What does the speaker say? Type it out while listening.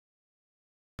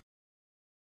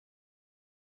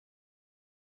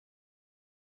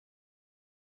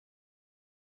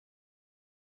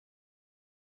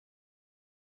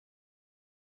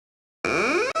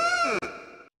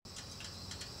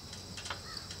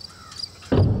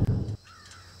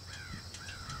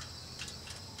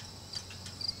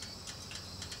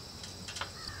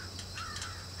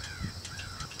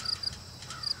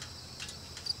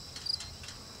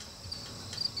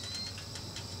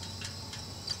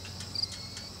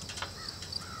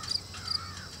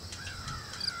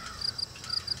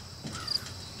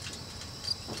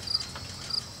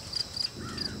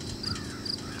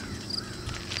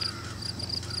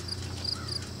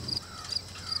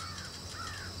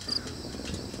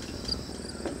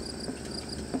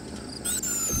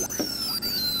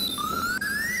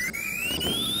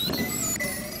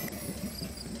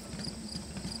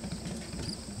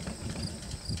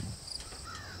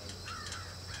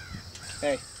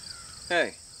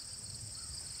Hey.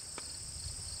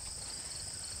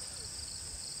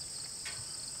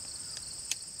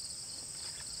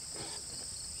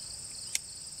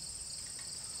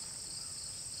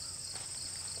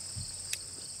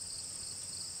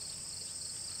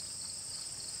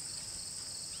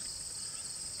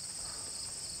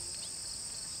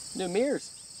 New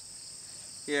mirrors.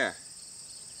 Yeah.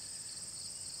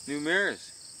 New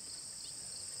mirrors.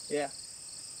 Yeah.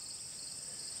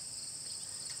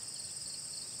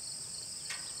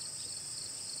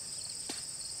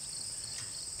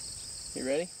 You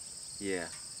ready? Yeah.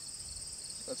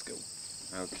 Let's go.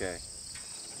 Okay.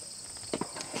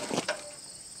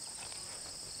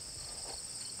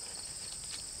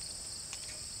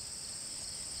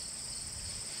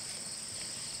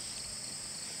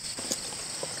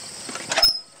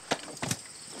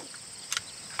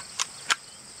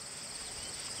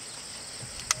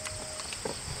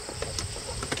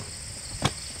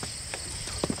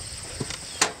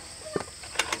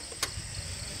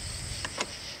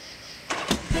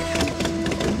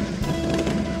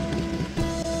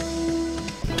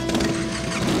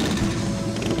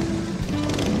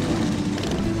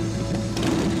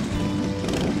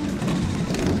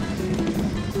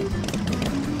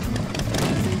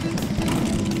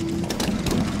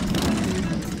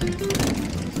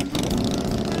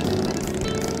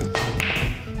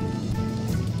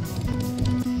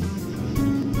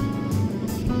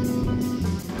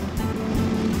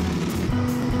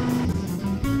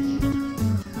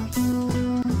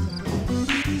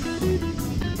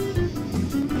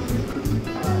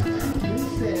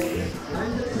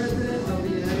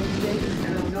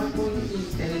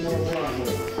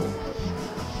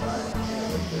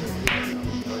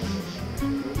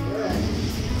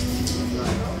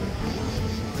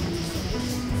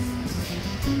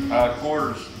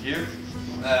 Quarters. You?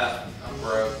 Nah, I'm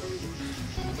broke.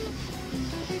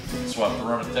 Swap to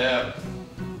run a tab.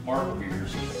 Marble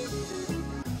beers.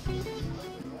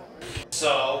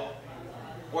 So,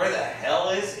 where the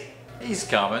hell is he? He's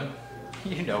coming.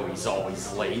 You know he's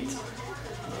always late.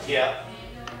 Yeah.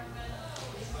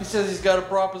 He says he's got a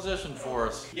proposition for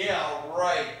us. Yeah,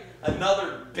 right.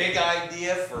 Another big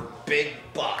idea for big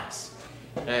bucks.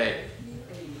 Hey,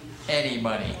 any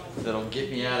money that'll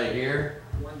get me out of here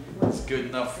is good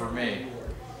enough for me.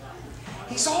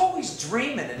 He's always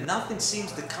dreaming and nothing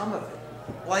seems to come of it.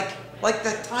 Like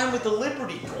that time with the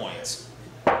Liberty coins.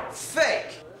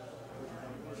 Fake.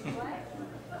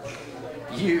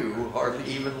 You hardly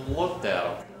even looked at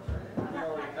him.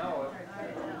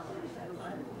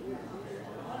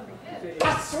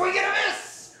 A swing and a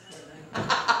miss!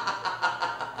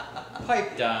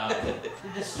 Pipe down.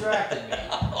 You're distracting me.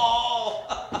 Oh!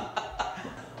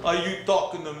 Are you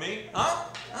talking to me? Huh?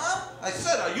 Huh? I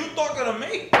said, are you talking to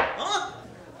me? Huh?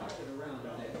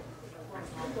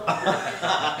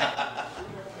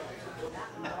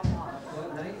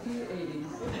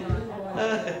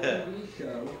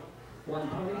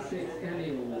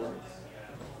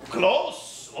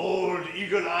 Close, old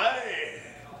eagle eye.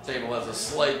 Table has a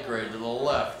slate grade to the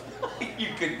left.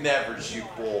 You could never shoot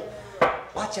bull.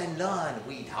 Watch and learn,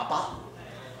 weed hopper.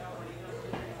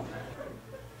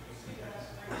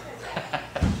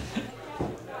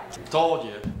 Told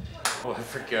you. Oh, I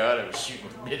forgot I was shooting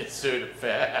with Minnesota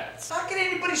Fats. How can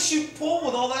anybody shoot pool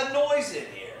with all that noise in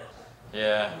here?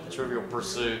 Yeah, Trivial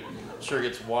Pursuit. Sure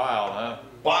gets wild, huh?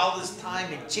 Wildest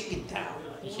time in Chickentown.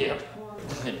 Yep.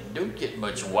 Don't get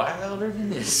much wilder than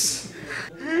this.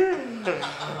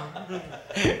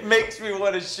 Makes me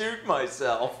want to shoot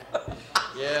myself.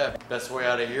 Yeah, best way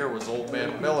out of here was Old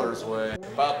Man Miller's way.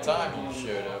 About time you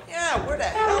showed up. Yeah, where the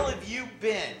hell have you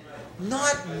been?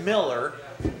 Not Miller,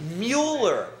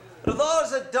 Mueller. Those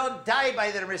that don't die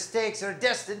by their mistakes are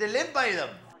destined to live by them.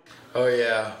 Oh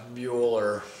yeah,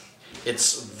 Mueller.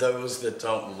 It's those that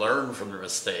don't learn from their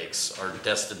mistakes are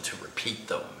destined to repeat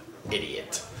them,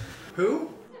 idiot. Who?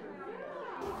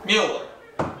 Mueller.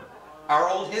 Our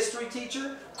old history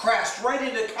teacher crashed right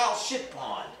into Kyle's shit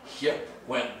pond. Yep,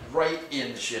 went right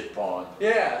in the shit pond.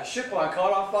 Yeah, ship line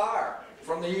caught on fire.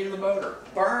 From the heat of the motor.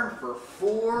 Burned for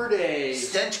 4 days.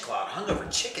 Stench cloud hung over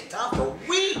Chickentown for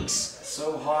weeks.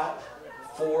 So hot,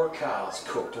 4 cows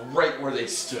cooked right where they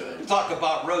stood. Talk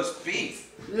about roast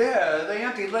beef. Yeah, they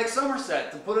emptied Lake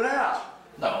Somerset to put it out.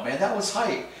 No, man, that was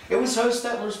hype. It was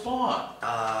Hostetler's pond.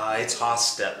 It's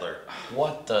Hostetler.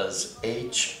 What does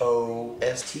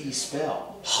H-O-S-T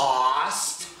spell?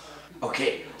 Host?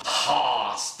 Okay,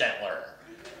 Hostetler.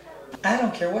 I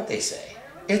don't care what they say.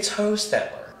 It's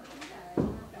Hostetler.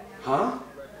 Huh?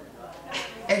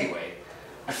 Anyway,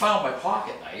 I found my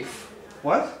pocket knife.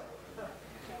 What?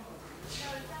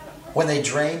 When they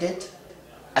drained it,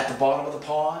 at the bottom of the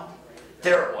pond.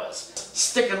 There it was,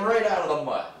 sticking right out of the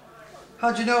mud.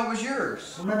 How'd you know it was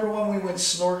yours? Remember when we went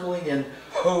snorkeling in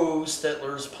Ho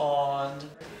Stetler's pond?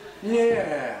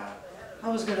 Yeah. I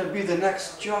was gonna be the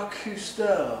next Jacques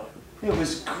Cousteau. It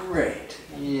was great.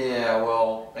 Yeah,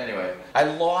 well, anyway, I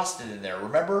lost it in there,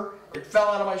 remember? It fell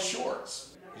out of my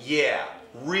shorts. Yeah,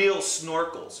 real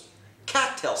snorkels.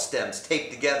 Cattail stems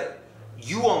taped together.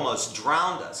 You almost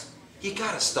drowned us. You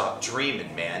gotta stop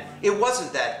dreaming, man. It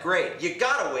wasn't that great. You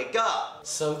gotta wake up.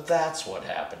 So that's what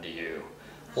happened to you.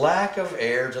 Lack of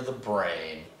air to the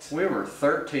brain. We were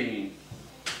 13.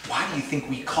 Why do you think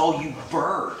we call you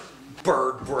Bird?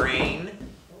 Bird brain?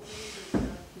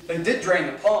 They did drain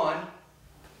the pond.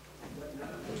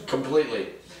 Completely.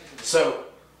 So,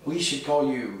 we should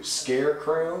call you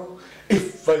Scarecrow?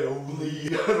 If I only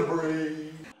had a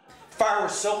brain. Fire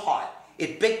was so hot,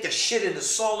 it baked the shit into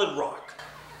solid rock.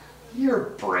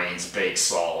 Your brain's baked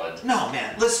solid. No,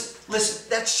 man, listen.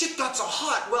 That shit got so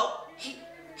hot, well,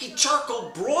 he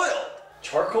charcoal broiled.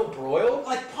 Charcoal broiled?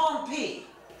 Like Pompeii.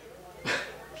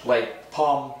 Like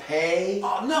Pompeii?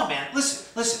 Oh, no, man,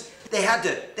 listen. They had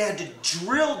to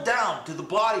drill down to the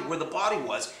body where the body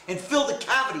was and fill the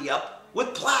cavity up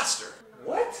with plaster.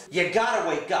 What? You gotta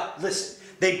wake up. Listen,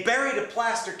 they buried a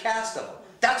plaster cast of him.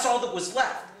 That's all that was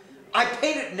left. I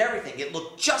painted it and everything. It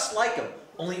looked just like him,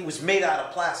 only it was made out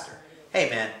of plaster. Hey,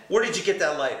 man, where did you get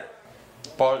that lighter?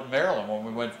 Bought it in Maryland when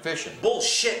we went fishing.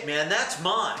 Bullshit, man, that's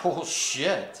mine.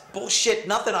 Bullshit. Bullshit,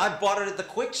 nothing. I bought it at the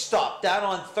Quick Stop down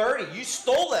on 30. You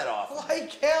stole that off.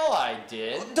 Like hell I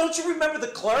did. Don't you remember the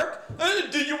clerk?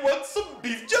 Do you want some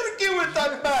beef jerky with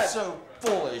that man? So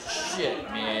full of shit,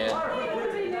 man.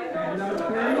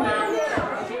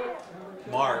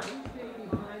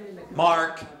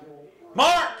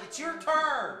 Mark, it's your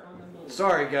turn.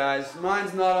 Sorry, guys.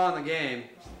 Mine's not on the game.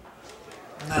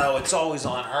 No, it's always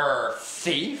on her.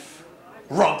 Thief?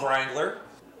 Rump wrangler.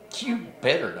 You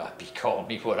better not be calling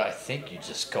me what I think you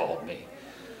just called me.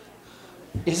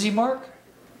 Is he, Mark?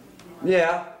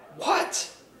 Yeah.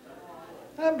 What?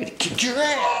 I'm gonna kick your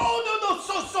ass. Oh, no.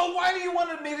 So why do you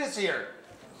want to meet us here?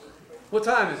 What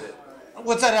time is it?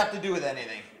 What's that have to do with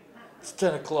anything? It's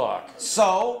 10 o'clock.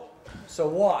 So So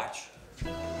watch.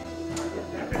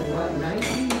 What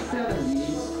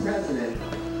 1970s president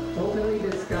openly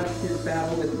discussed his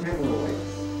battle with hemorrhoids?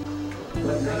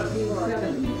 What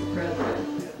 1970s president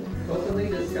openly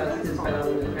discussed his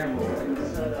battle with hemorrhoids?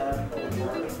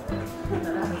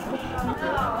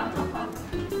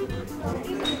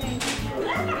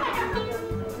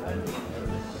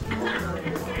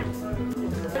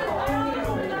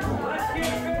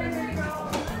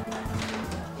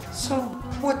 So,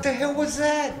 what the hell was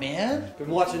that, man? Been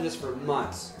watching this for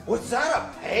months. was that a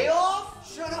payoff?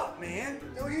 Shut up, man.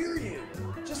 They'll hear you.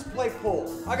 Just play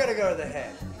pool. I gotta go to the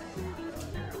head.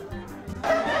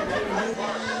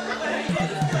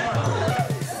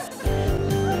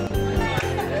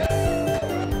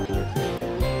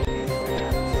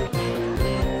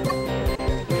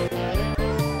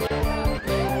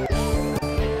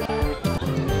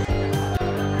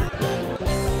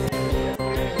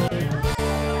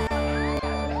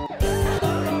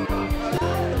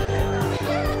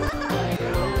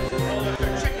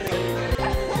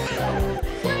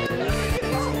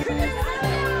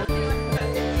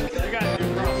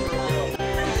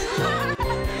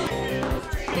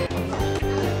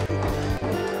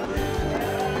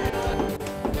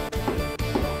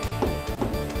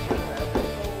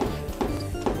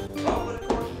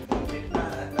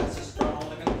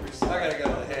 I gotta go to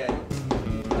the head.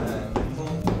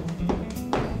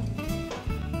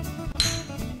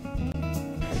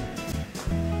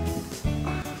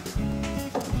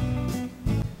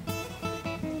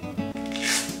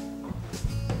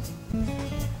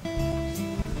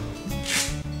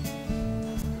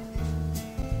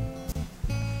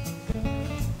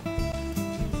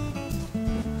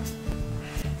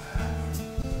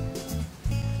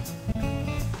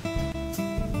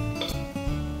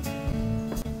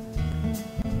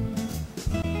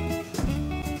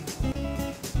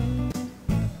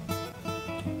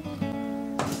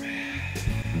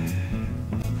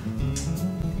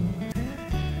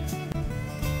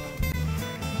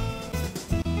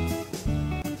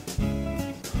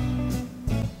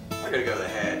 I gotta go to the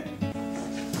head.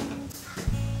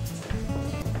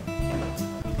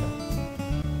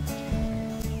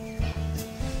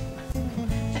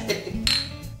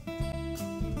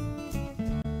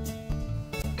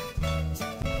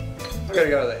 I gotta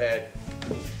go to the head.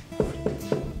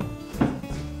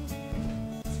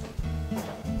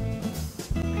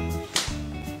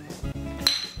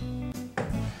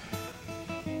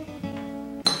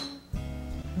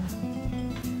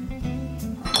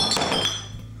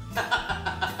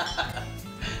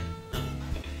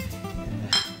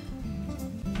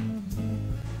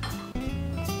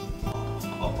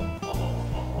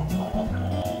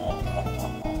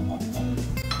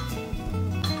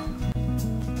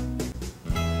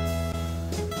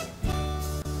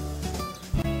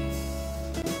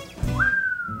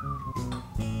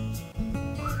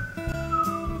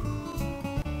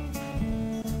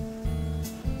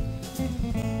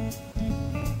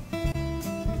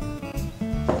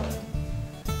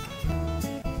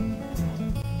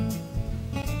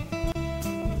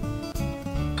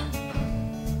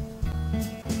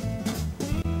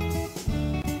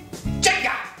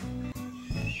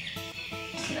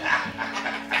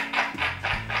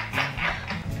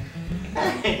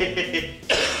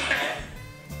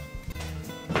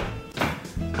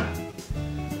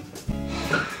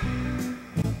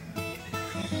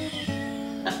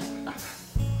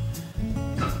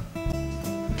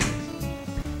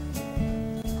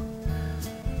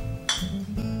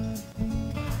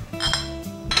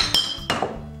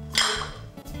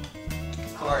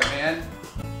 Sorry, man.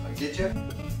 I get you.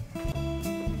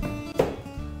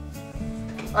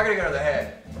 I gotta go to the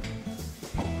head.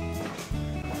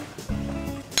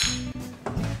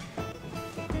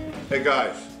 Hey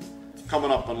guys,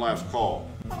 coming up on last call.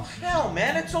 Oh hell,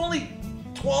 man, it's only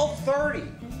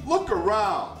 12:30. Look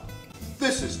around.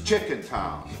 This is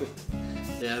Chickentown.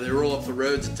 Yeah, they roll up the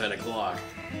roads at 10 o'clock.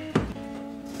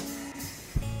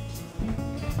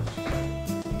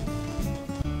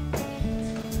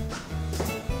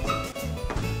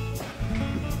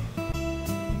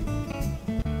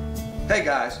 Hey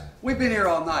guys, we've been here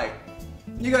all night.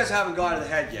 You guys haven't gone to the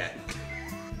head yet.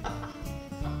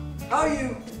 How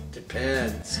you?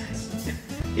 Depends.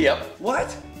 Yep.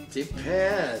 What?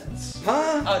 Depends.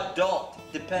 Huh? Adult.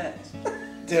 Depends.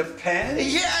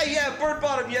 Depends? Yeah, Bert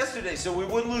bought them yesterday so we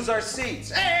wouldn't lose our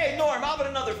seats. Hey, Norm, how about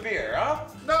another beer, huh?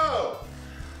 No!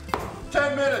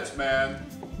 10 minutes, man.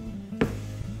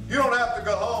 You don't have to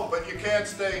go home, but you can't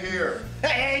stay here.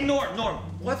 Hey, Norm,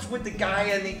 what's with the guy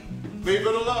and the... Leave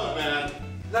it alone, man.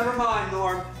 Never mind,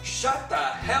 Norm. Shut the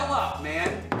hell up,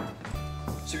 man.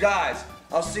 So guys,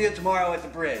 I'll see you tomorrow at the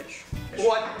bridge.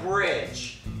 What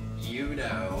bridge? You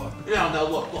know. No,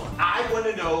 look, I want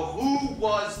to know who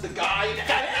was the guy that...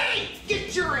 Hey,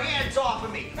 get your hands off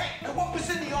of me. Hey, what was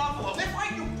in the envelope? Hey, why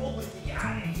are you pulling me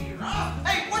out of here, huh?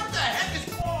 Hey, what the heck is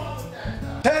going on with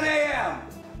that? 10 a.m.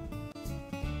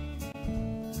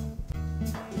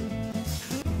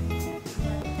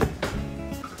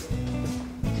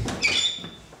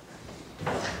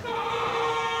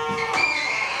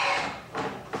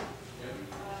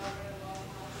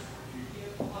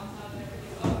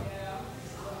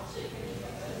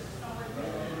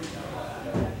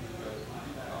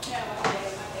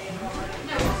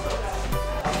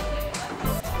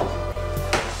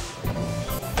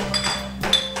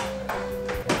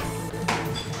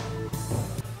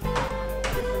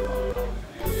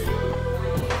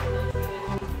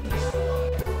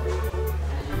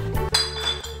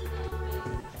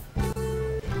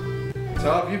 So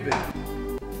how have you been?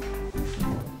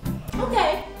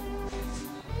 Okay.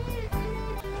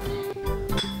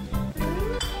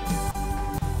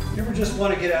 You ever just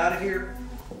want to get out of here?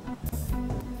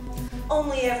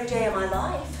 Only every day of my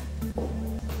life.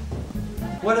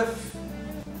 What if...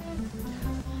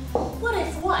 What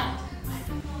if what?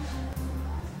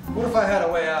 What if I had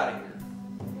a way out of here?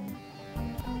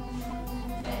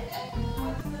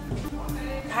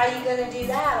 How you gonna do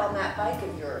that on that bike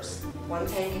of yours? One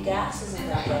tank of gas isn't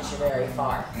gonna get you very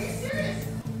far.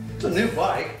 It's a new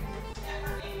bike.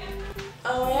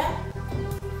 Oh yeah?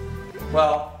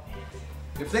 Well,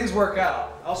 if things work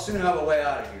out, I'll soon have a way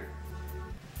out of here.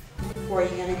 Where are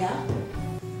you gonna go?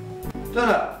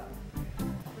 Dunno.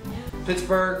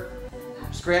 Pittsburgh,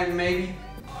 Scranton maybe.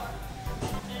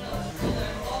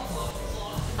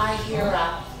 I hear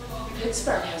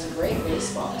Pittsburgh has a great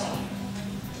baseball team.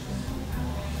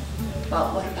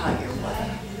 But what about your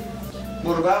wife?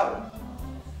 What about her?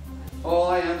 All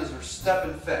I am is her step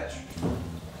and fetch.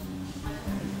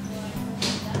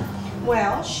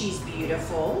 Well, she's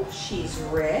beautiful. She's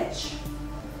rich.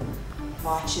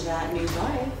 Bought you that new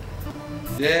bike.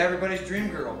 Yeah, everybody's dream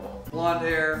girl. Blonde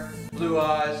hair, blue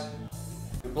eyes,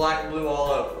 and black and blue all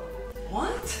over.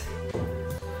 What?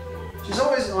 She's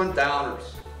always on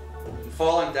downers and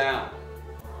falling down,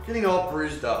 getting all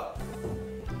bruised up.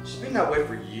 She's been that way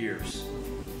for years.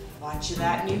 Bought you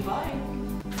that new bike.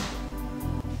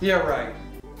 Yeah, right.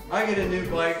 I get a new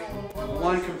bike,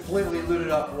 one completely looted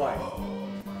up wife.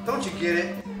 Don't you get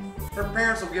it? Her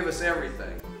parents will give us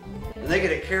everything, and they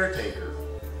get a caretaker.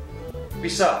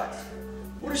 Besides,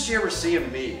 what does she ever see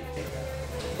in me?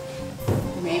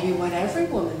 Maybe what every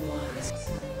woman wants.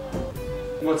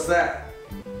 What's that?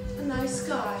 A nice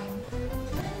guy.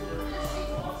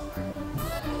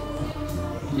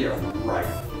 Yeah, right.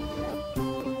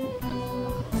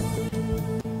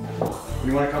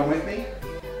 You want to come with me?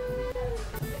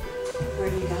 Where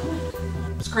are you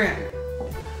going? Scranton.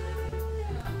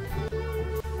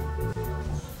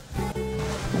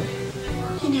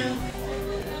 You know,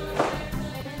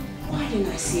 why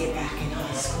didn't I see it back in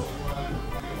high school?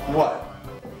 What?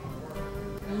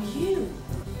 Oh, you.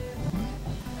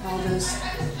 All those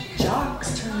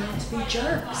jocks turned out to be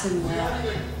jerks, and well,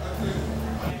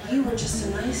 you were just a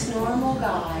nice, normal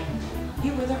guy.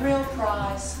 You were the real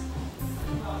prize.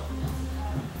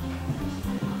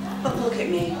 But look at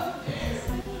me.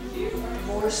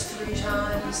 Divorced 3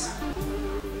 times.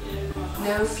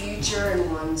 No future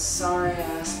and one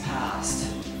sorry-ass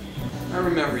past. I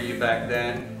remember you back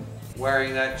then,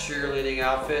 wearing that cheerleading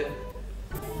outfit.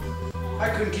 I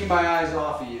couldn't keep my eyes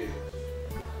off of you.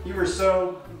 You were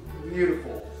so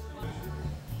beautiful.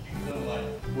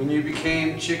 When you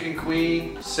became chicken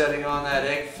queen, sitting on that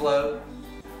egg float,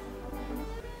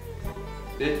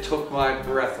 it took my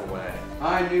breath away.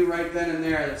 I knew right then and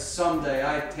there that someday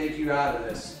I'd take you out of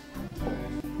this.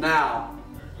 Now,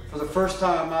 for the first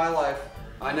time in my life,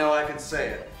 I know I can say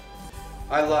it.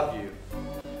 I love you.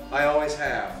 I always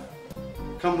have.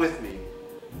 Come with me.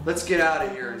 Let's get out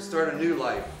of here and start a new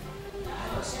life.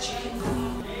 I was chicken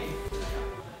queen.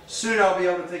 Soon I'll be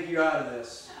able to take you out of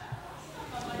this.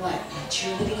 What, a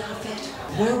cheerleading outfit?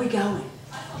 Where are we going?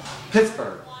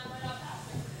 Pittsburgh.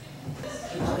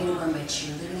 You want me to wear my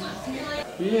cheerleading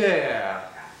outfit? Yeah.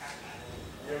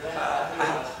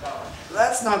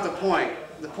 That's not the point.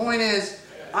 The point is,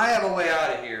 I have a way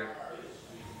out of here.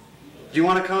 Do you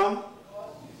want to come?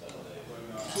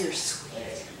 You're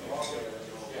sweet.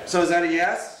 So is that a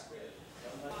yes?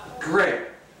 Great.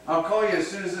 I'll call you as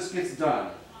soon as this gets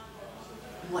done.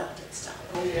 What gets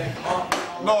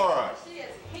done? Nora,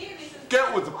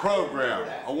 get with the program.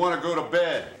 I want to go to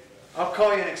bed. I'll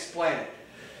call you and explain it.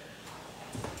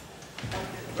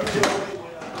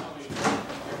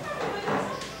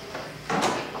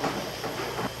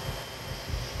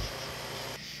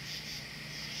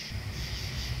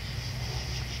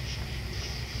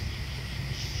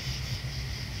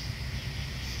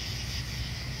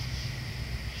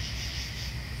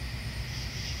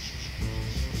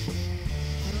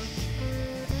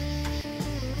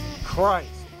 Christ,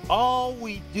 all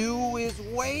we do is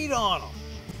wait on him.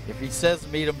 If he says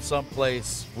meet him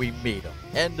someplace, we meet him.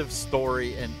 End of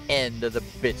story and end of the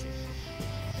bitching.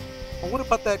 Well, what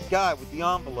about that guy with the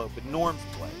envelope at Norm's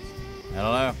place? I don't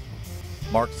know.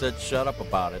 Mark said shut up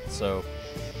about it, so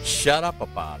shut up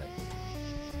about it.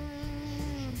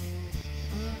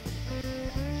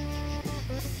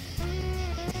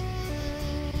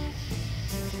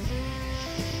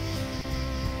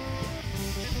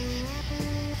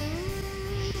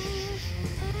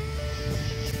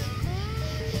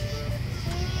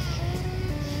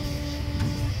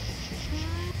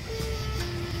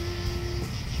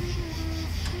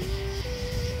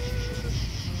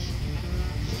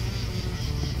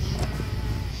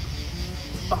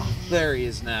 Oh, there he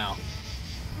is now.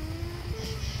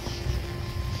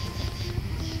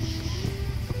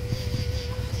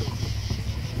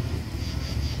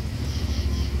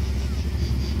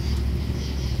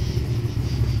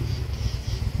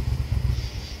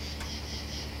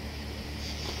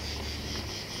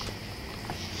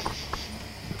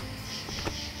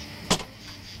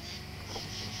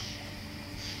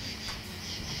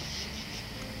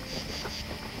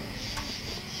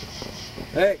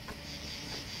 Hey.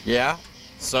 Yeah?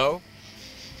 So?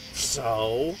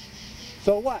 So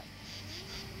what?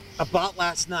 About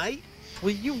last night?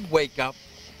 Will you wake up?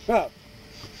 Oh,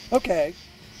 okay.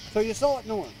 So you saw it,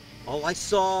 Norm? All I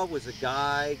saw was a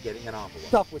guy getting an envelope.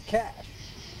 Stuff with cash.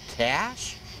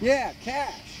 Cash? Yeah,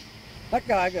 cash. That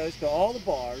guy goes to all the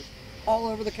bars all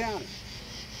over the county.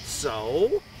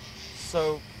 So?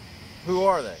 So, who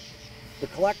are they? The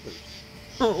collectors.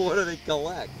 What do they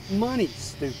collect? Money,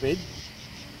 stupid.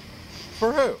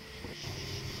 For who?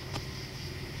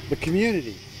 The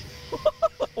community.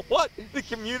 What? The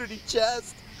community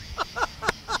chest?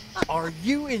 Are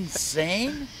you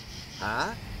insane?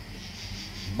 Huh?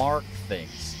 Mark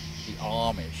thinks the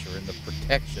Amish are in the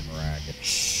protection racket.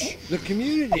 Shh! The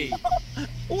community.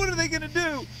 What are they gonna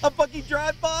do? A fucking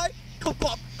drive-by? Clip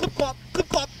clop, clip clop, clip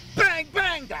clop, bang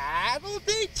bang! That'll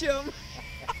teach them.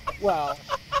 Well,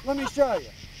 let me show you.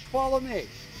 Follow me.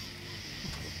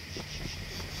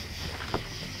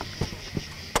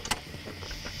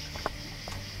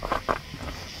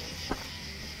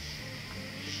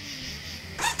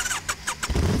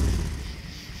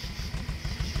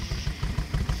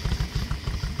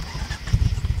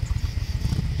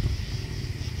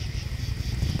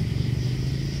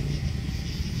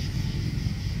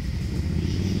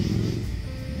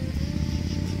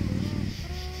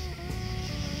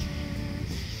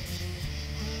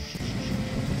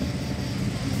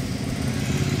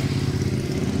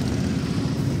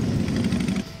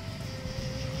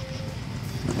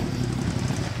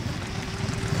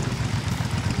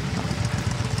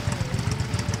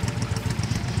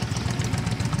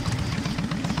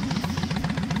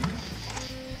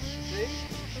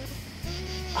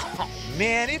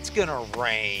 Man, it's gonna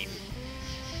rain.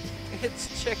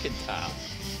 It's Chickentown.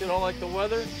 You don't like the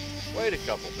weather? Wait a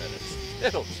couple minutes.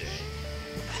 It'll change.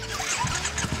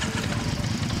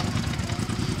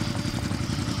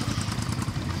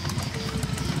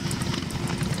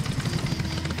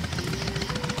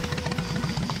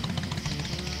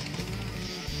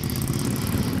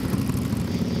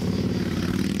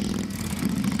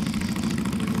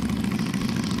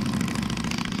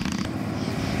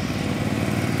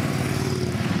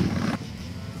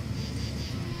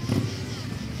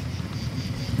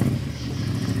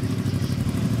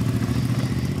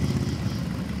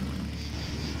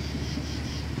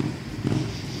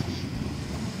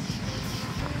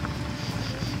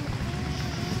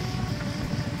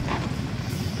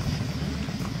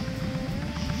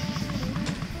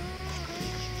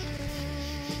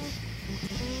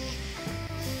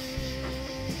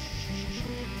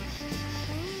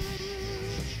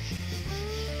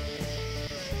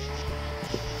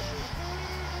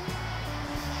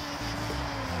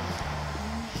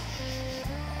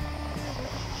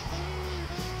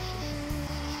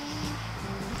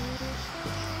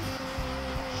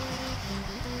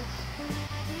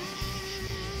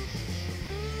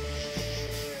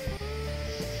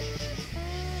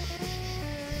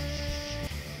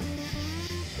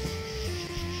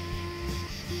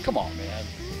 Come on, man.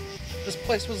 This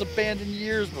place was abandoned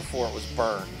years before it was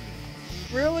burned.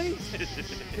 Really?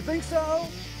 You think so?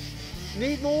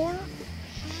 Need more?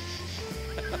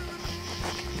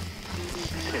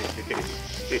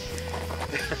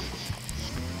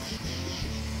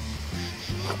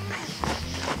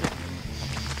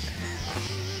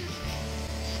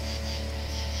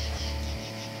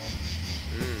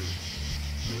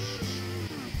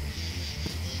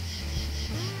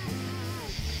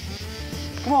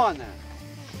 Come on then.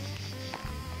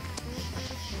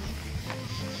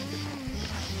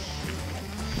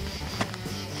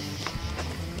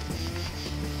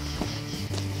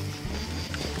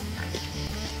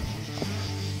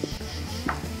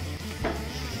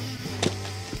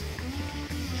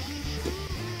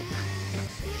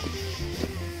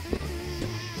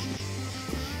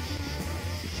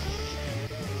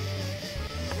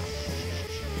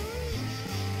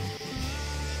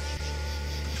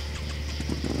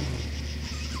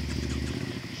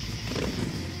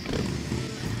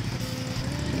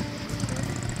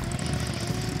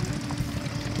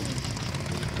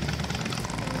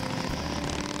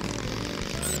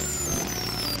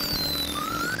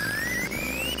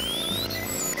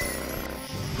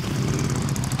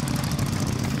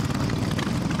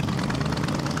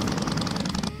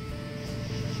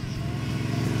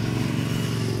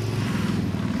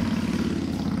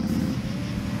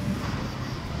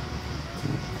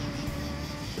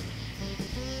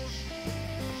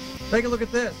 Take a look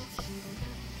at this.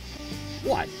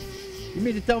 What? You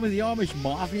mean to tell me the Amish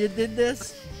mafia did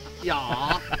this?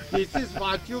 Yeah, this is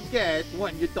what you get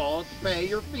when you don't pay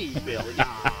your fee bill,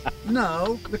 yeah.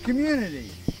 No, the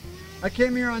community. I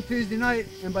came here on Tuesday night,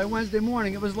 and by Wednesday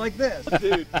morning it was like this.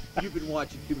 Dude, you've been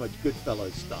watching too much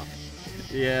Goodfellas stuff.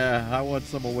 Yeah, I want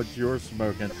some of what you're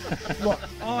smoking. Look,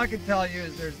 all I can tell you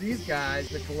is there's these guys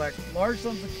that collect large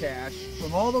sums of cash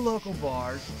from all the local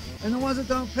bars, and the ones that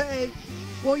don't pay,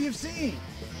 well, you've seen.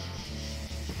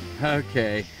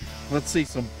 Okay, let's see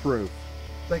some proof.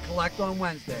 They collect on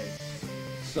Wednesdays.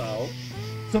 So?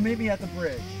 So meet me at the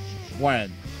bridge.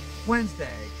 When? Wednesday.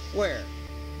 Where?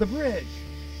 The bridge.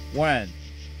 When?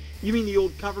 You mean the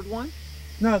old covered one?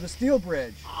 No, the steel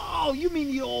bridge. Oh, you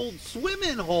mean the old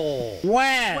swimming hole.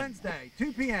 When? Wednesday,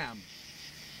 2 p.m.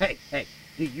 Hey,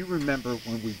 do you remember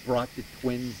when we brought the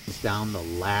twins down the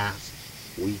last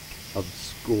week of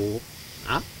school?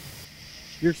 Huh?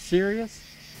 You're serious?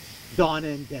 Donna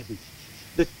and Debbie,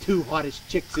 the two hottest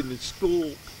chicks in the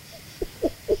school.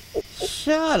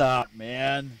 Shut up,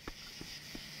 man.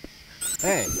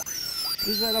 Hey,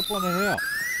 who's that up on the hill?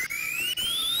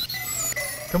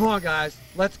 Come on, guys.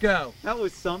 Let's go. That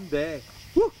was some day.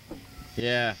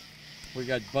 Yeah, we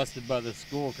got busted by the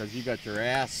school because you got your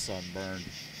ass sunburned.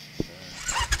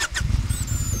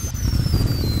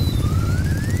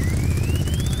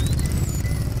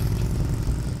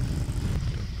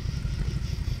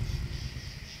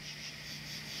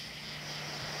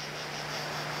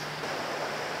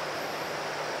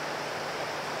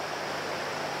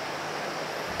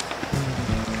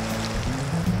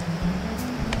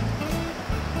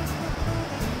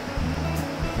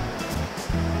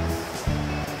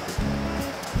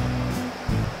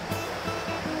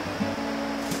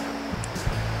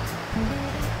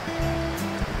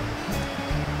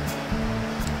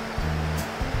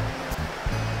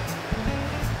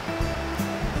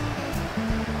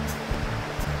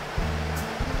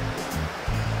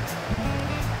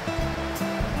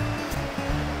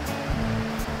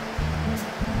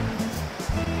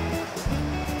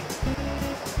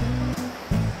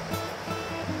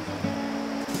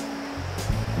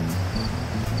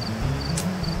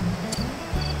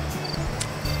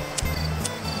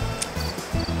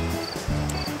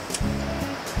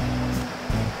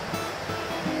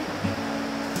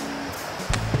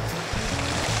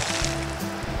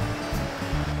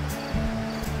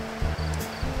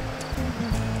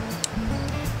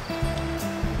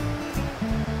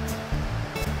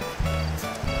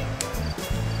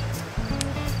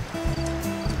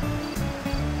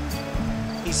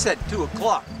 He said 2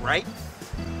 o'clock, right?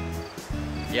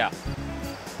 Yeah.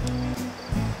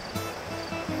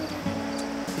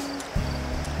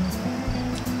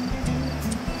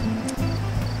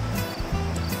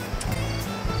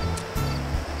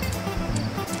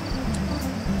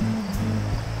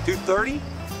 $2:30?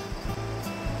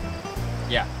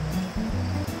 Yeah.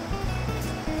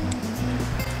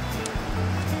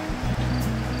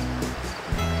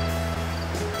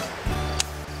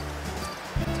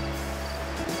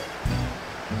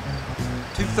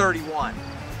 $2:31.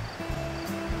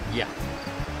 Yeah.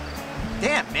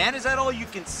 Damn, man, is that all you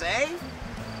can say?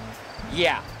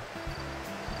 Yeah.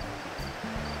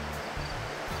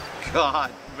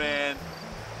 God, man.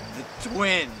 The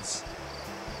twins.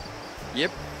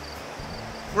 Yep.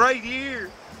 Right here.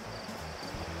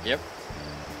 Yep.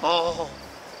 All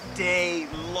day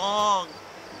long.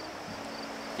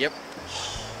 Yep.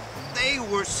 They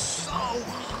were so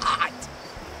hot.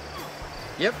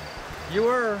 Yep. You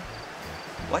were.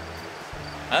 What?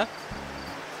 Huh?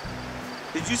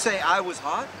 Did you say I was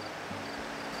hot?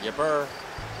 Yipper.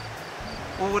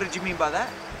 Well, what did you mean by that?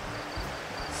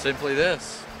 Simply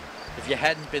this. If you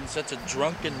hadn't been such a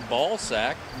drunken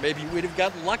ballsack, maybe we'd have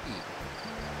got lucky.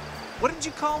 What did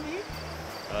you call me?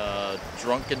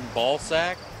 Drunken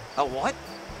ballsack? A what?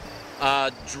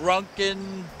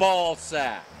 Drunken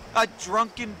ballsack. A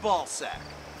drunken ballsack.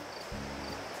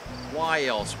 Why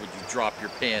else would you drop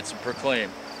your pants and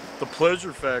proclaim, "The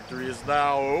Pleasure Factory is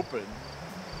now open,"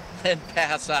 and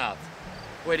pass out?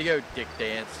 Way to go, Dick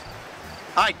Dance.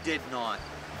 I did not.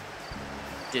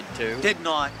 Did too. Did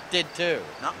not. Did too.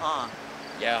 Nuh-uh.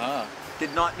 Yeah, huh?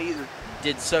 Did not neither.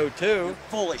 Did so too. You're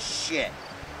full of shit.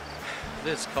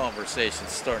 This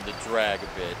conversation's starting to drag a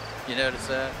bit. You notice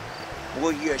that?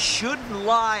 Well, you shouldn't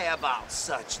lie about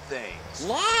such things.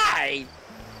 Lie?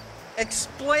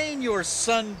 Explain your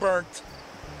sunburnt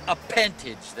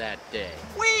appendage that day.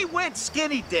 We went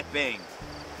skinny dipping.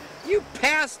 You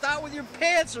passed out with your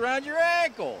pants around your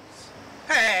ankles.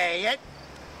 Hey,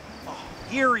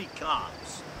 here he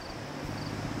comes.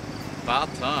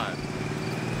 About time.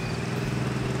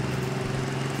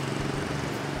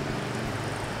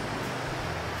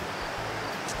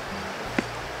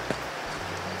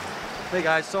 Hey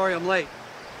guys, sorry I'm late.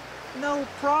 No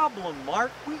problem,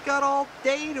 Mark. We got all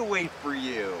day to wait for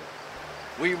you.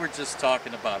 We were just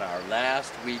talking about our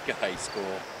last week of high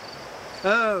school.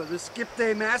 Oh, the Skip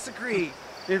Day Massacre in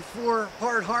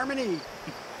 4-part harmony.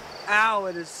 Ow,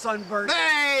 it is sunburned.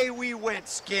 Hey, we went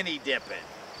skinny dipping.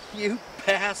 You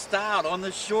passed out on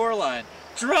the shoreline,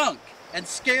 drunk, and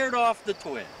scared off the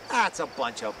twins. That's a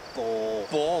bunch of bull.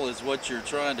 Bull is what you're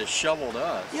trying to shovel to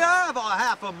us. You have a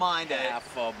half a mind to...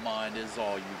 Half a mind is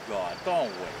all you got. Don't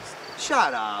waste it.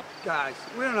 Shut up. Guys,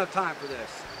 we don't have time for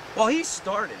this. Well, he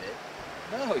started it.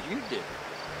 No, you did.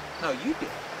 No, you did.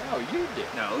 No, you did.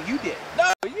 No, you did.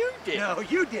 No, you did. No,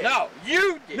 you did. No, you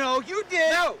did. No, you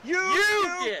did. No, you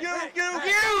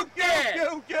did.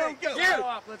 You did. Go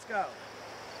off, let's go.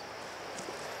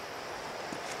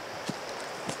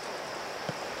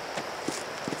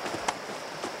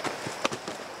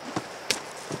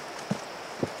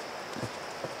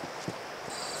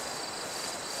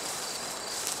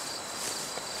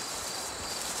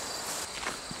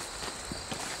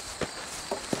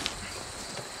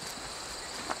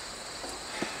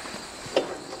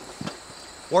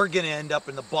 We're gonna end up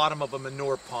in the bottom of a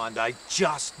manure pond. I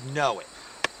just know it.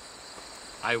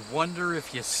 I wonder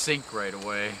if you sink right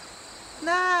away.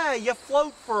 Nah, you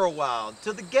float for a while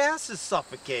until the gases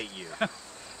suffocate you.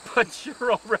 But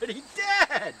you're already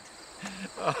dead.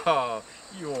 Oh,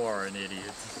 you are an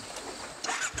idiot.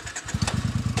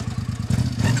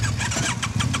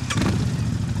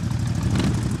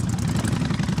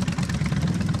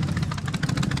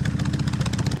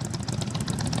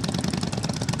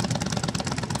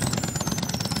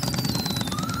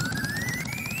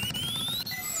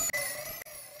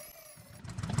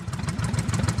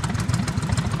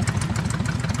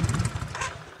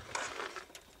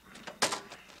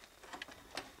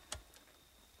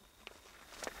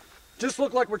 Just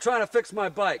look like we're trying to fix my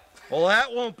bike. Well,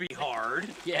 that won't be hard.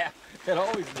 Yeah, it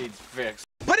always needs fixed.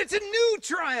 But it's a new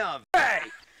Triumph! Hey!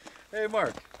 Hey,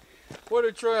 Mark, what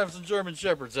do Triumphs and German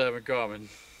Shepherds have in common?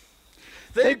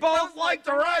 They both like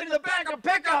to ride in the back of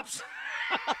pickups!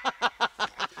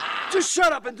 Just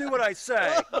shut up and do what I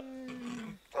say.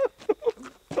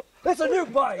 It's a new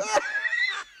bike.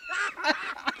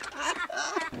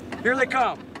 Here they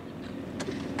come.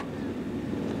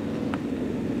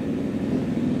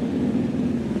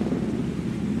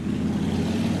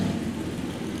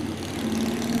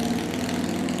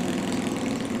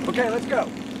 Okay, let's go.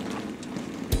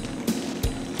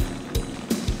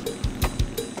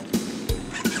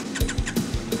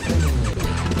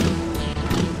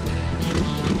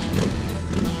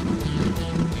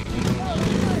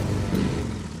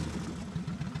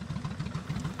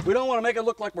 We don't want to make it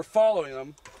look like we're following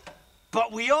them.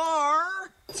 But we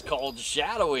are! It's called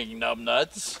shadowing,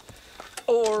 numbnuts.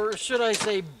 Or should I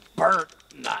say burnt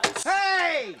nuts?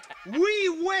 Hey!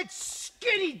 We went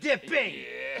skinny dipping!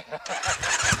 Yeah.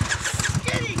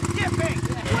 Skinny dipping!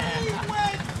 We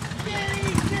went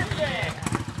skinny dipping!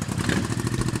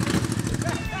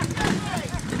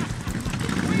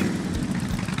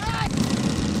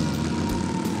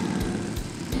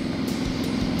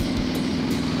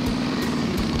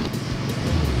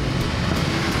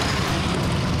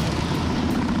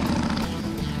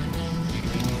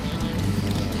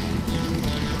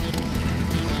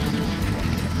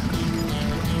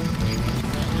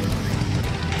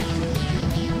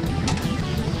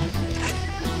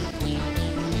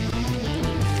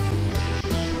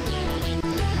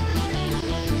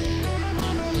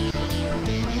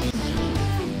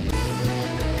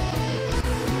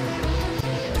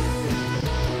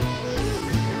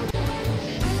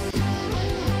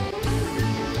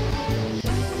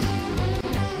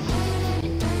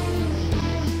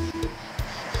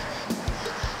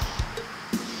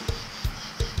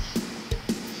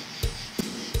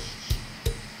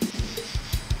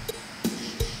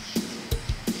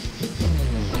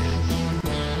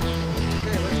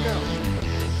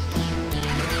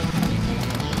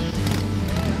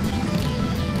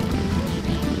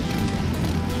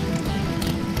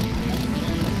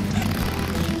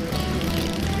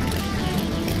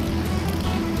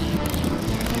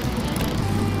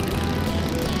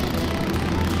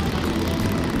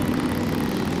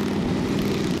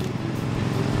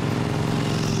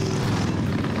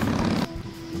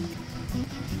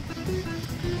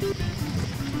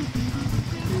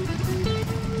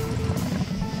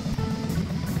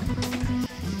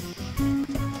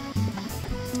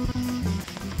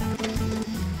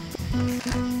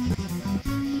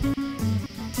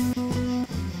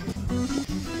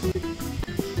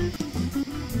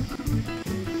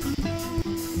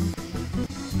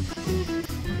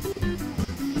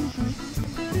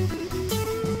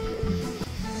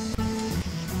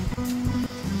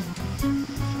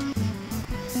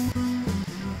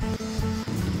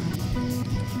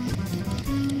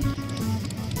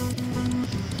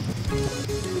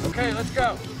 Okay, let's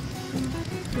go.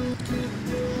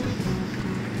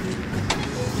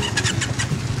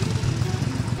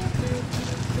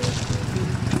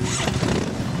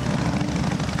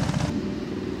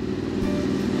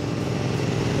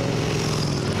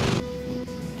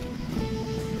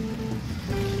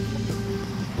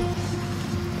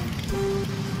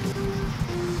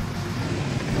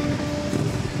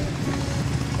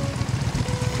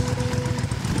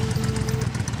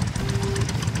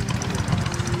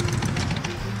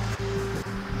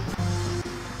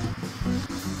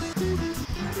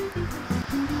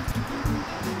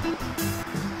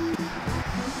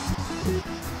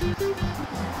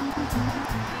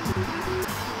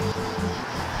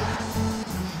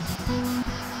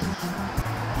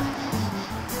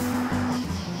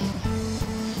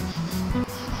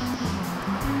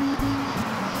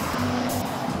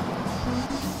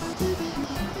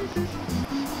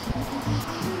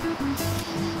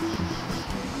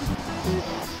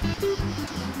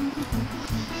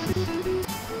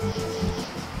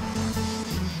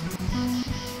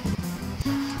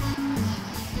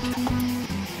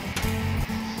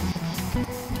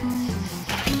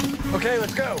 Okay,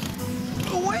 let's go.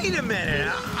 Wait a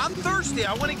minute, I'm thirsty.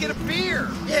 I want to get a beer.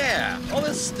 Yeah, all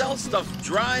this stealth stuff's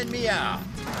drying me out.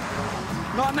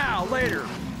 Not now, later.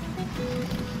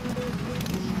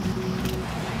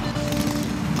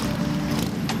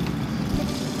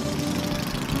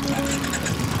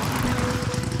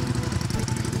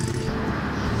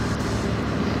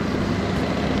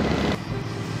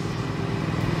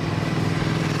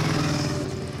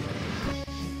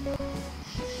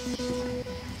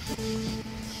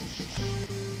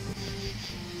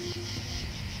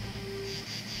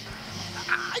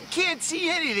 I can't see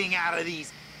anything out of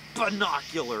these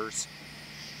binoculars.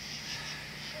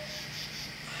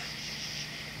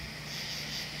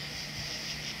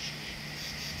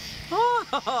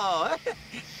 Oh,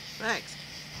 thanks.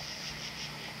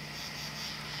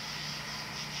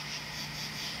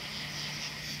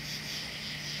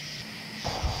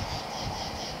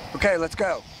 Okay, let's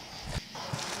go.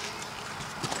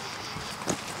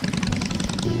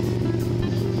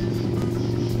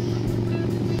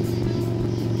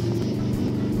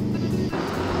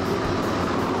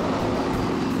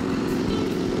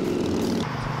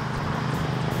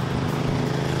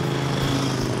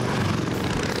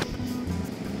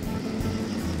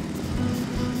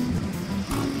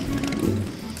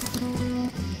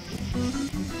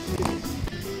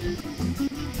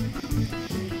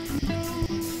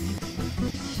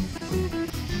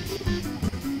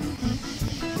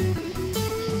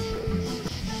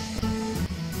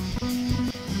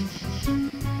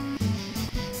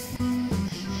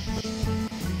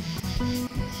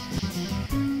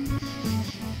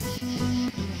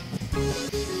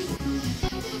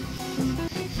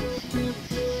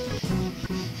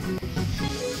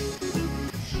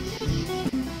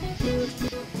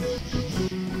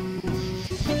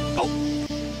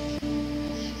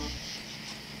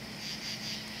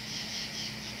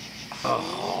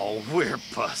 You're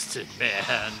busted,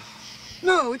 man.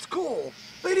 No, it's cool.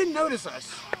 They didn't notice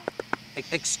us.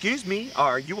 Excuse me,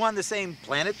 are you on the same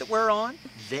planet that we're on?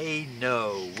 They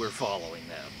know we're following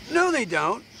them. No, they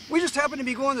don't. We just happen to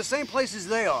be going the same places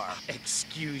they are.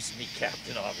 Excuse me,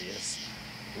 Captain Obvious.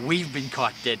 We've been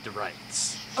caught dead to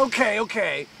rights.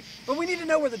 Okay. But we need to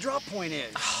know where the drop point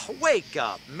is. Wake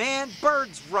up, man.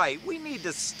 Bird's right. We need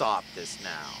to stop this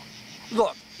now.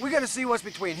 Look, we gotta see what's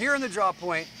between here and the drop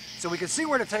point so we can see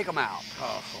where to take them out.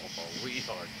 Oh, we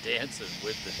are dancing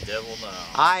with the devil now.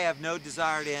 I have no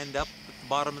desire to end up at the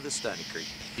bottom of the Stony Creek.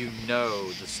 You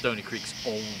know the Stony Creek's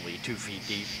only 2 feet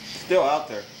deep. Still out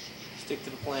there. Stick to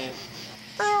the plan.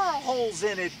 There are holes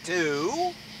in it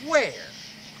too. Where?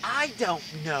 I don't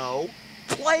know.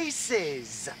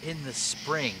 Places. In the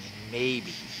spring,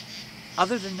 maybe.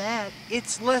 Other than that,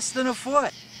 it's less than a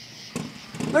foot.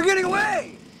 They're getting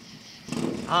away!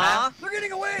 Huh? They're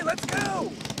getting away! Let's go!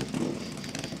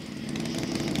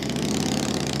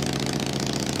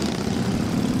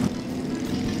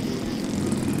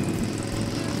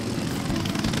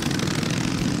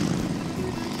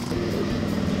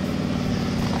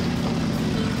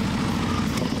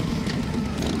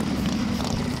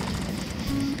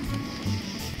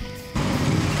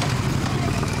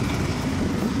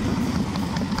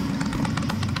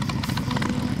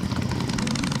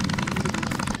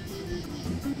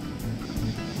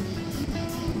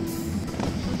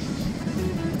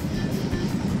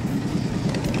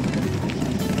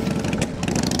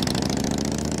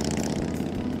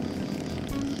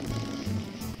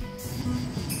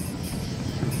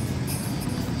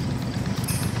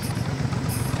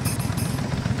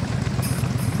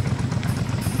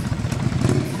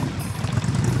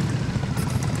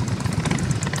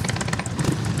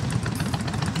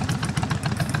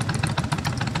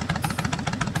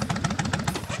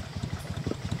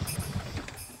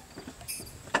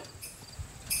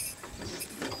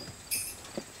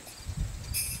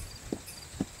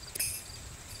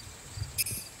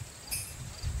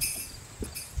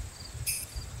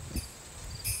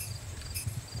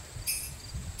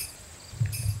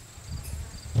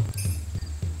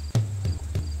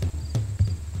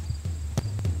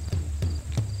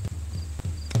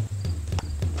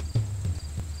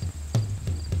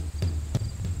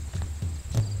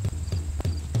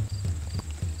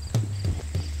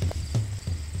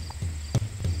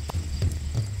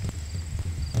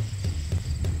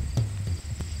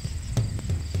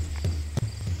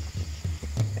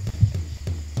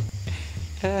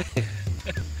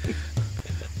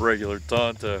 Regular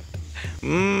Tonto.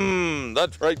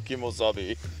 That's right,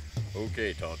 Kimosabi.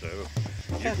 Okay, Tonto.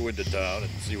 You go into town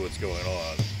and see what's going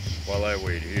on while I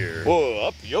wait here. Oh,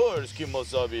 up yours,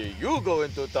 Kimosabi. You go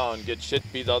into town, get shit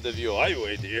beat out of you. I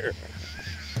wait here.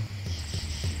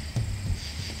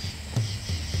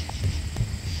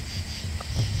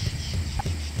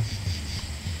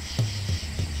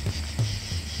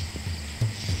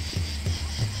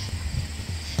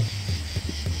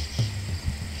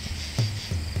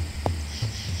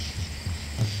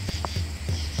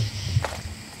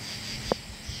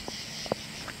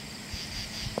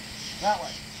 That way.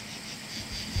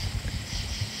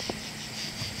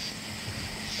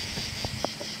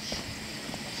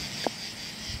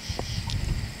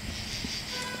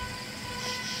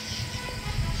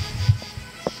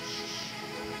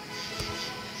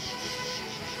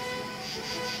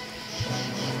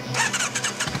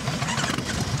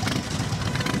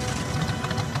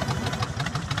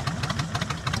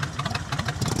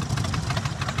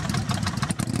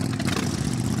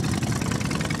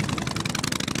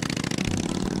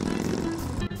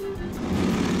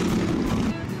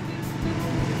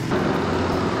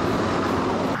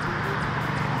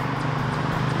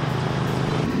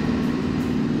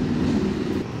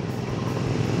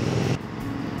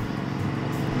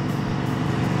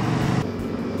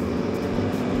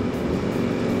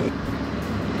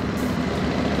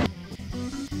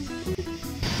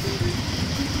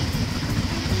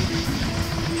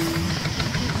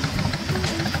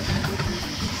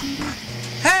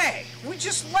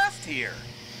 Just left here.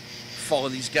 Follow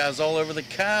these guys all over the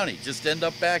county, just end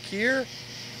up back here?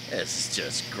 This is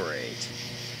just great.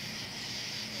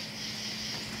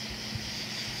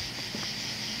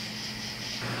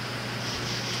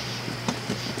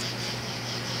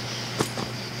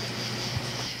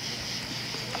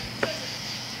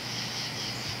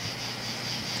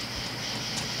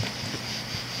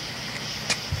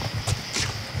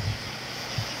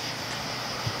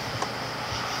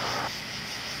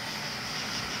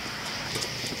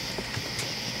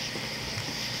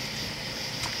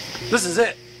 This is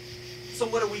it. So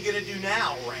what are we gonna do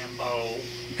now, Rambo?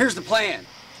 Here's the plan.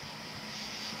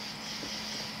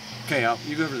 Okay,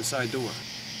 you go over to the side door.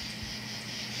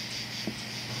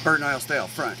 Bert and I'll stay out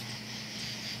front.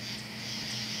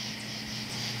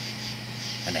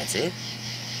 And that's it?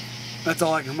 That's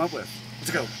all I can come up with.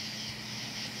 Let's go.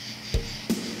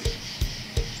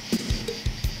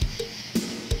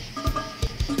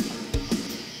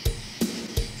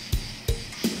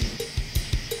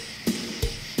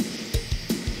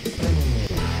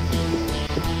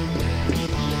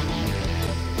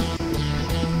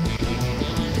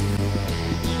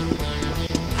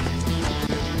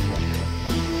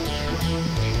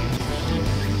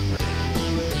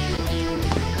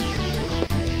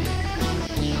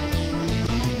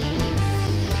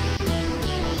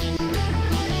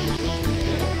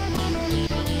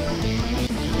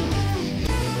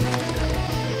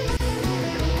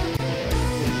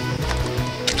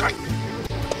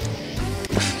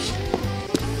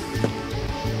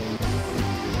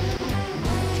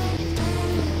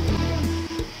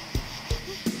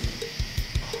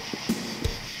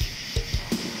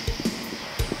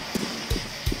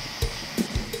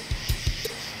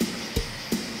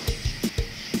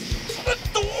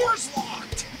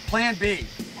 Plan B.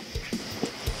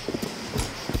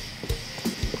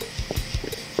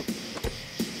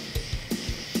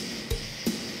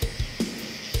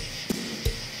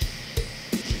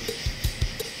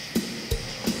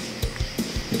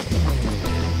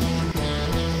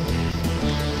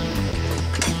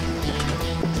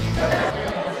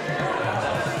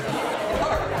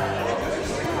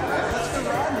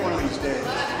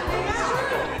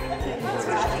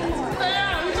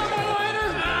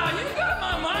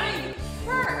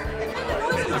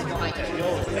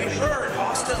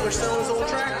 We're selling his old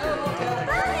tractor.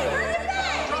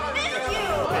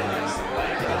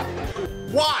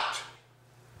 What?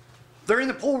 They're in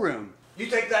the pool room. You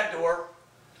take that door.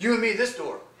 You and me this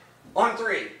door. On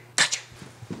 3. Gotcha.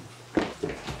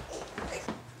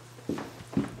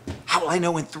 How will I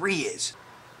know when 3 is?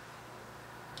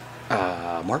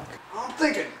 Mark? I'm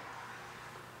thinking.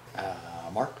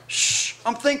 Mark? Shh,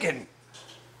 I'm thinking.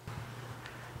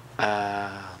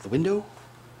 The window?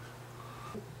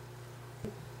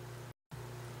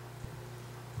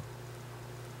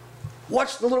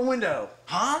 Watch the little window.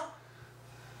 Huh?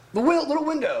 The little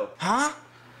window. Huh?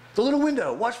 The little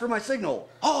window. Watch for my signal.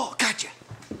 Oh, gotcha.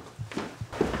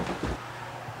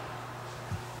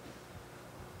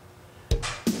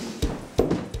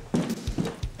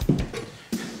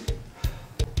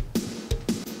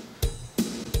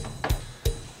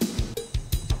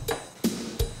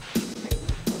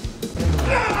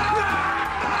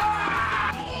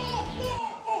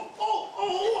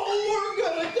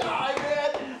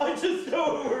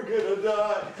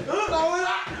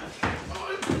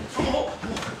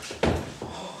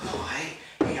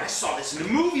 In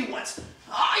the movie once,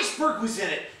 Iceberg was in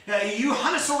it. You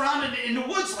hunt us around in the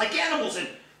woods like animals, and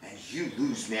you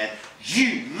lose, man.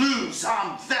 You lose.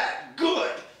 I'm that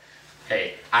good.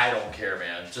 Hey, I don't care,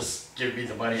 man. Just give me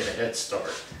the money and a head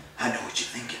start. I know what you're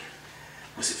thinking.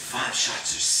 Was it 5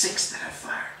 shots or 6 that I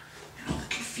fired? In all the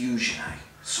confusion, I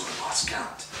sort of lost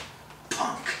count.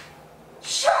 Punk.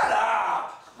 Shut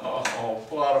up! Oh,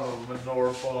 bottom of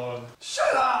manure pond.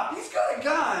 Shut up! He's got a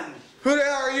gun! Who the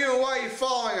hell are you and why are you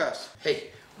following us?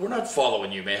 Hey, we're not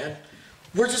following you, man.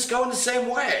 We're just going the same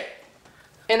way.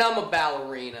 And I'm a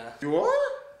ballerina. You are?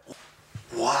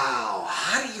 Wow,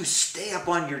 how do you stay up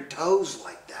on your toes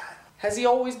like that? Has he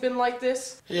always been like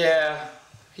this? Yeah,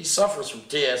 he suffers from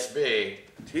TSB.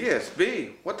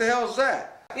 TSB? What the hell is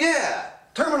that? Yeah,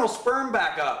 terminal sperm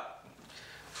backup.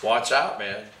 Watch out,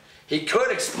 man. He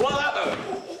could explode.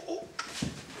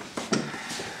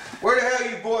 Where the hell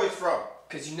are you boys from?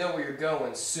 Cause you know where you're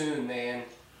going soon, man.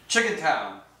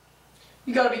 Chickentown.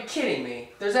 You gotta be kidding me.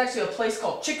 There's actually a place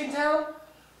called Chickentown?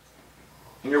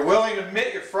 And you're willing to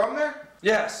admit you're from there?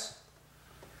 Yes.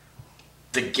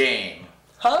 The Game.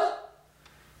 Huh?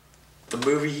 The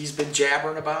movie he's been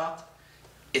jabbering about?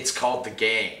 It's called The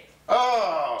Game.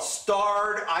 Oh!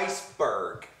 Starred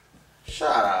Iceberg. Shut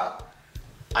up.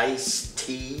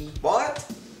 Ice-T. What?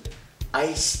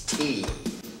 Ice-T.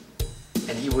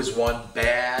 And he was one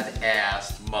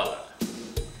bad-ass mother.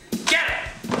 Get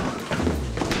it!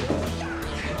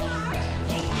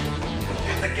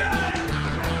 Get the guy!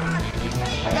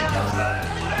 I got the gun!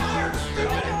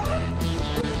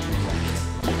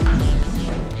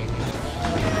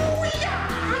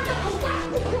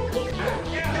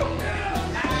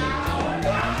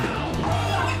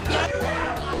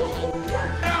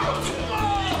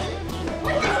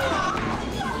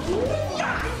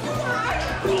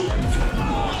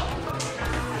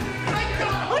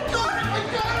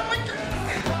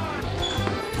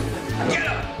 Get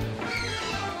him!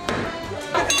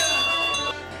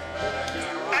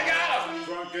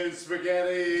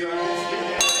 spaghetti.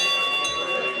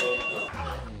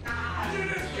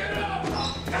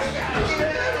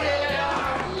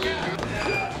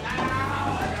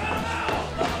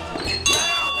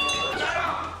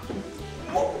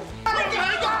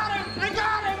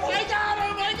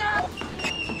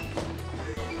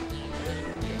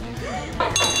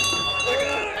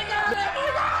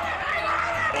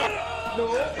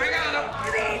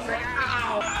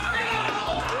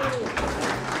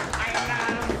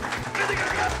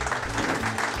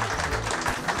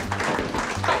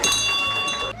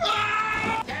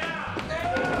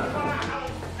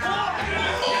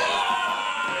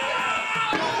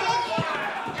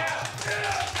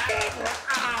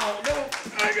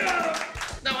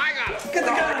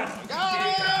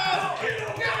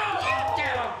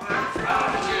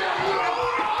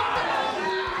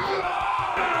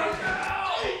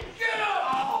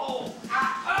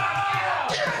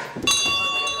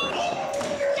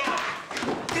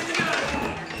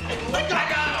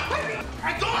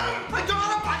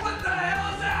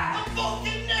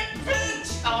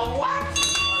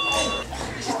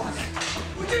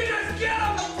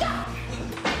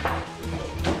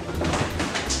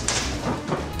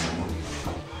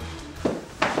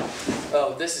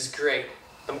 Oh, this is great.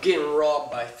 I'm getting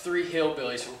robbed by 3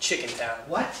 hillbillies from Chickentown.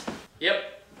 What?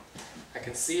 Yep. I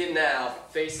can see it now,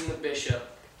 facing the bishop.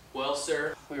 Well,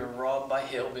 sir, we were robbed by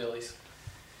hillbillies.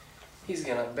 He's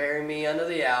gonna bury me under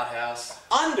the outhouse.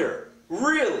 Under?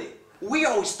 Really? We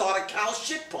always thought a cow's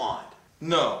shit pond.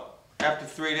 No. After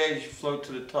 3 days, you float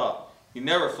to the top. You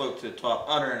never float to the top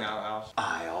under an outhouse.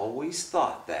 I always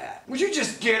thought that. Would you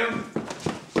just get him?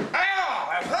 Ow!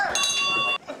 That hurt!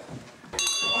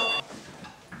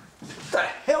 What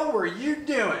the hell were you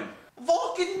doing?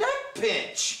 Vulcan neck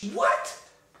pinch. What?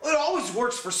 It always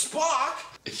works for Spock.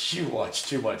 You watch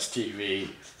too much TV.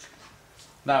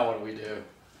 Now what do we do?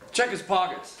 Check his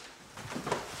pockets.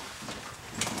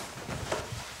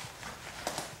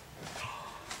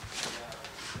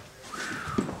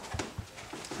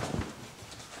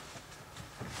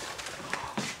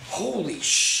 Holy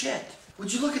shit.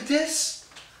 Would you look at this?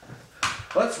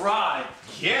 Let's ride.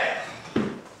 Yeah.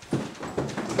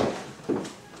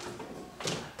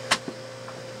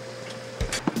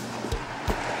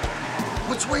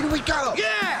 Which way do we go?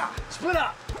 Yeah! Split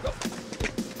up. Go.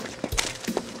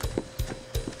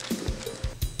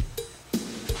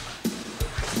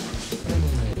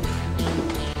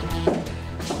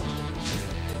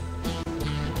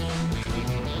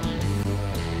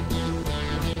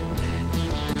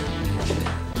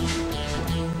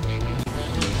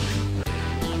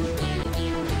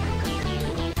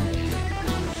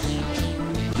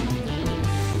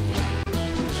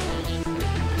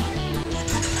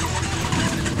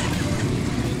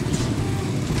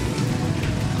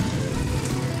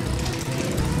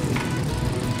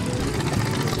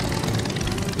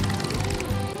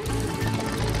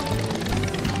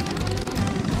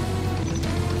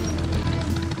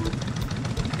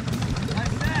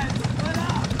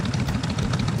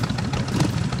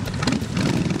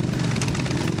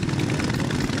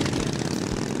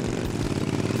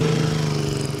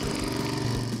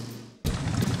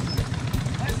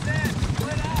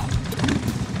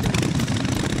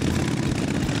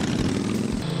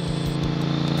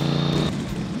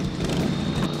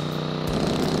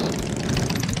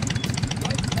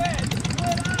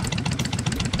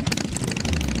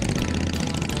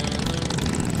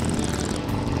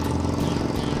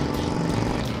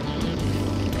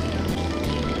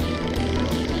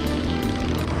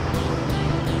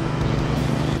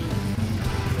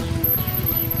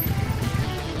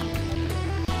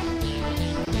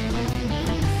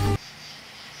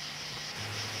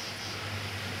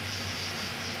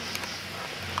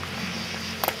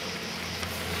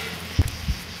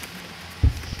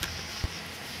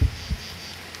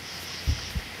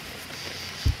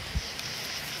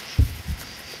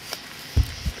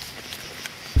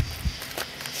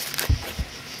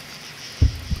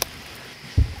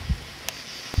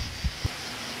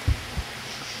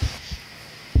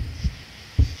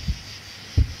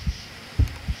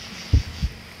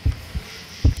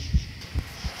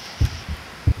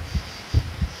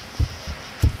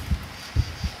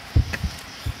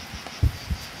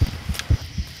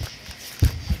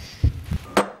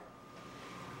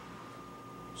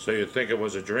 So you think it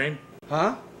was a dream?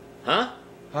 Huh? Huh?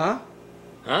 Huh?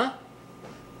 Huh?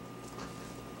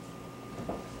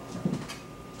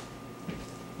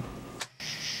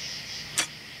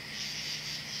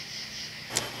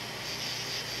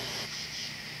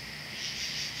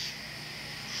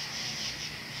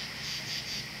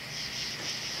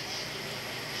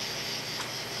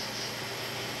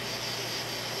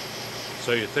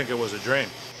 So you think it was a dream?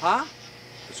 Huh?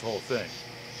 This whole thing.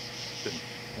 Been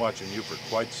watching you for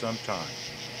quite some time.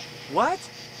 What?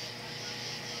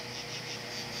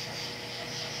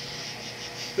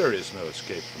 There is no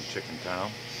escape from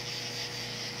Chickentown.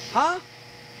 Huh?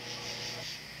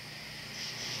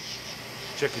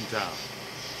 Chickentown.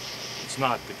 It's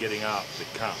not the getting out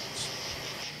that counts.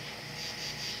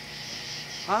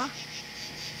 Huh?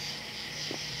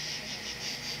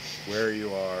 Where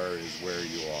you are is where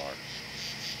you are.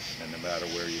 And no matter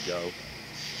where you go,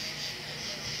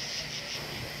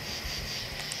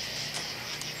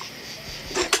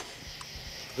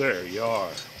 there you are.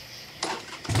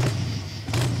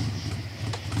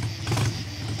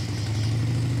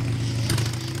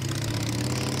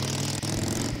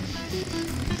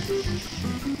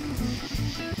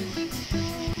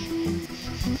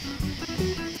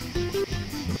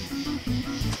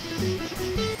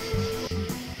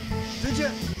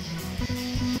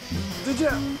 Did you?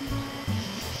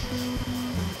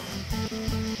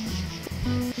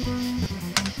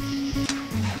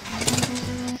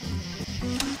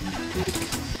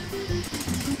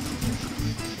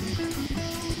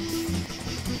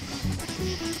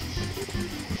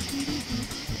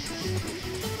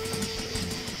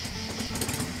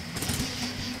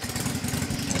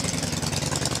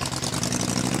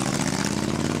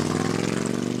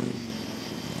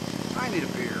 I need a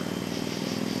beer.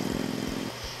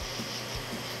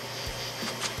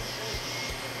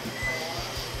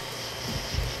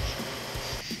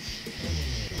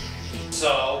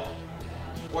 So,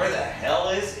 where the hell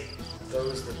is he?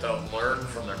 Those that don't learn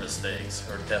from their mistakes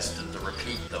are destined to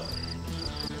repeat them.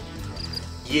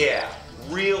 Yeah,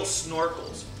 real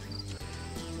snorkels.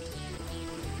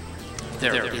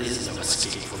 There is no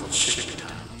escape from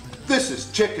Chickentown. This is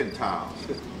Chickentown.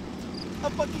 A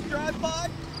fucking drive-by?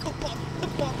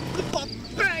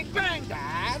 Bang, bang,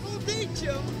 that'll teach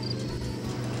you.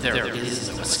 There is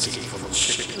no escape from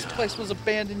Chickentown. This place was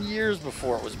abandoned years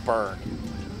before it was burned.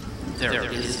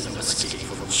 There is no escape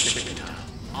from Chickentown.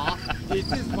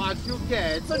 This is what you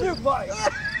get. It's a new bike.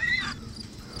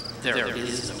 There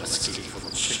is no escape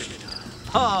from Chickentown.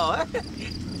 Oh,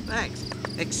 thanks.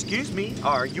 Excuse me,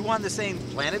 are you on the same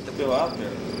planet that Go out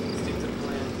there. Stick to the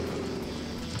plan.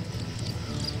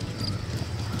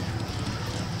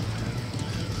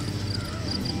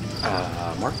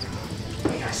 Mark?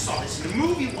 Hey, I saw this in a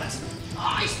movie once.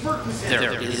 Iceberg was in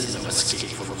There is no escape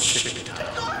from Chickentown.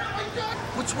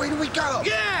 Which way do we go?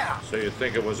 Yeah! So you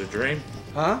think it was a dream?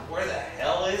 Huh? Where the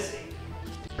hell is he?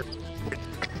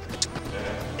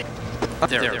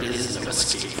 There is no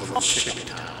escape from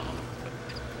Chickentown.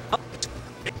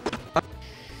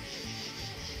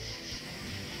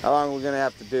 How long are we gonna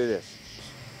have to do this?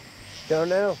 Don't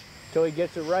know. Till he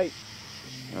gets it right.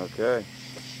 Okay.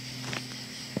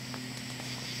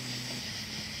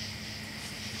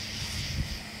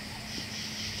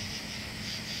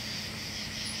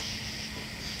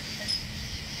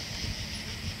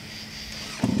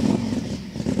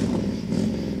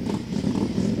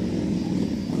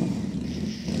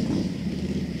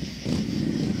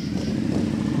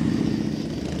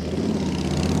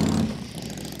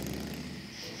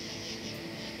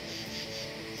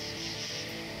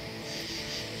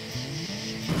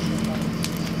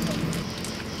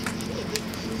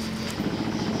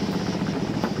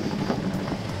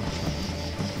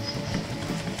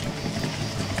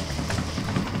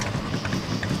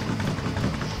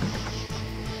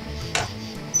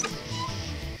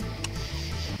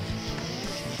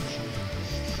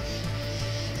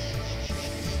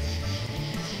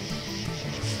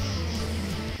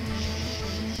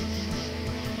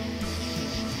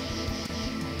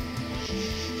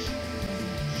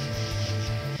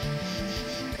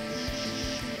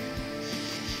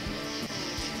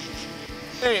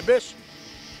 Hey, Bish.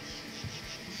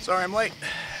 Sorry I'm late.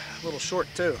 A little short,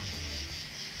 too.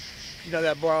 You know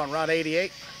that bar on Route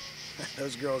 88?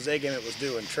 Those girls egging it was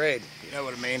due in trade. You know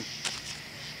what I mean.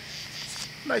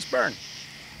 Nice burn.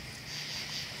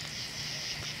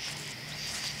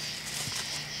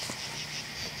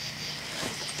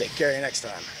 Take care of you next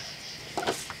time.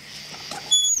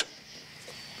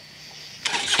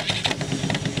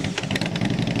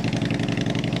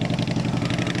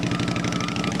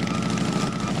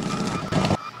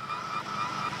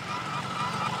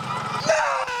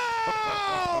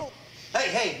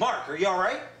 Hey, Mark, are you all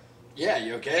right? Yeah,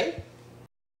 you okay?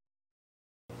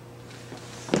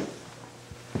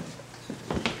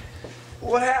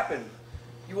 What happened?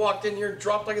 You walked in here and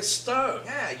dropped like a stone.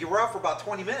 Yeah, you were out for about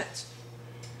 20 minutes.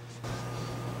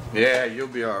 Yeah, you'll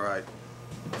be all right.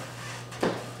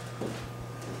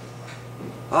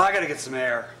 Oh, I gotta get some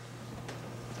air.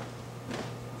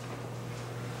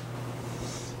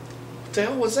 What the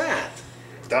hell was that?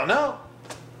 Don't know.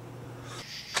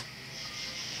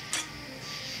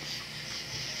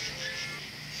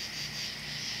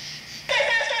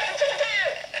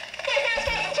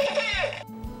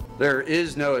 There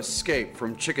is no escape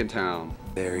from Chickentown.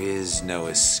 There is no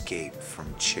escape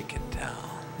from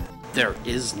Chickentown. There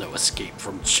is no escape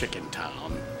from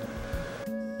Chickentown.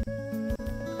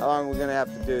 How long are we gonna have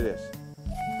to do this?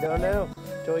 Don't know.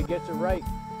 Until he gets it right.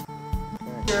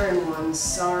 You're in one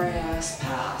sorry-ass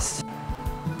past.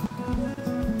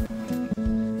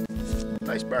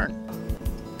 Nice burn.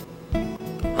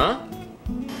 Huh?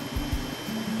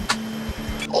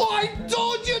 Oh, I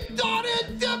told you, Donna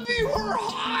and Debbie were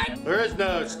hot! There is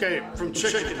no escape from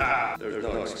Chickentown. There's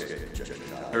no escape from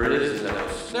Chickentown. There is no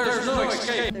escape. There's no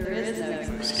escape. There is no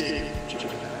escape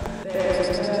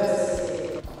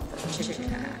from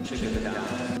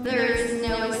Chickentown. There is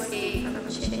no escape from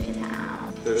Chickentown.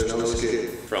 There's no escape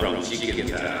from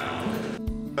Chickentown.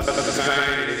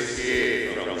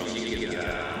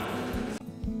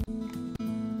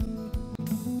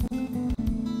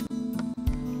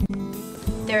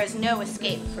 There is no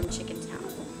escape from Chickentown.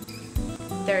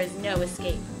 There is no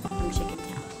escape from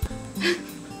Chickentown.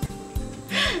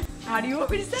 How do you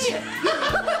want me to say it?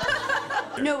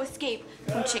 No escape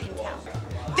from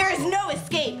Chickentown. There is no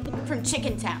escape from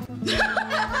Chickentown. There's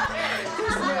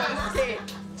no escape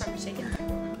from Chickentown.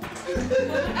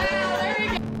 There we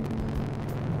go.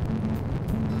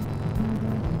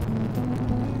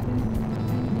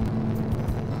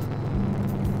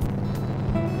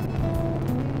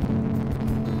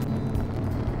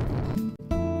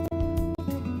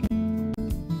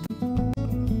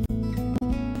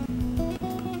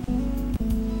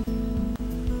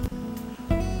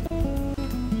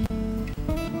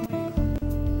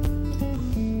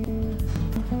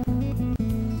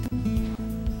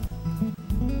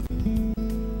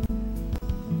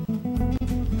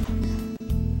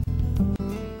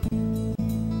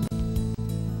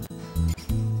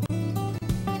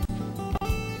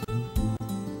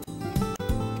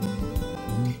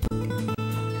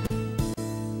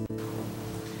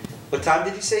 What time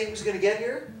did he say he was going to get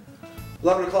here?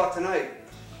 11 o'clock tonight.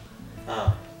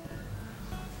 Oh.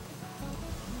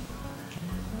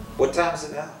 What time is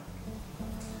it now?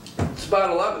 It's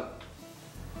about 11.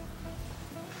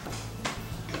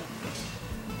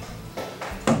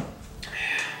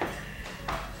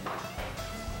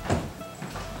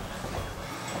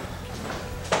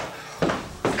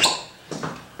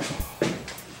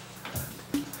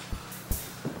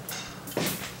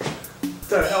 What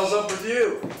the hell's up with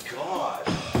you? God.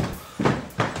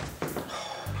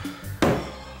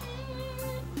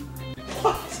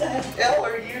 What the hell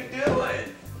are you doing?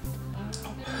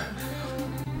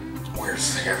 Weirdest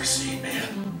thing I've ever seen, man.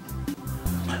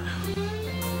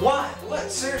 What?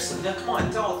 What? Seriously? Now come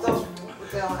on, tell us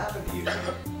what the hell happened to you. I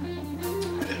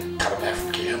didn't come back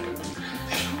from camp.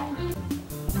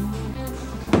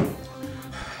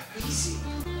 Easy.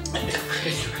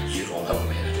 You don't know,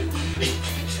 man.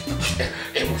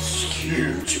 It was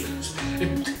huge. It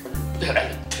had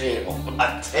a tail.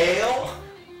 A tail?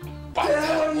 What the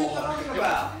hell are you talking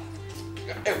about?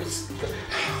 It was.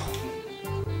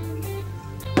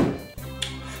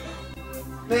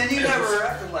 Man, you never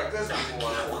acted like this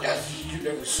before. Yes, you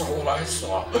never saw what I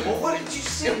saw. Well, what did you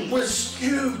see? It was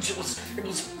huge. It was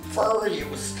furry. It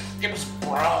was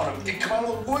brown. It came out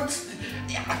of the woods.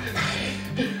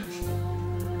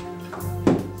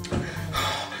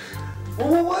 Well,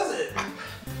 what was it?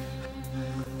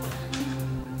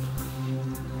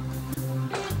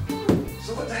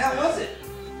 So what the hell was it?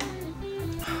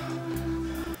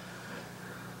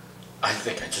 I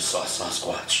think I just saw a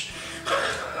Sasquatch.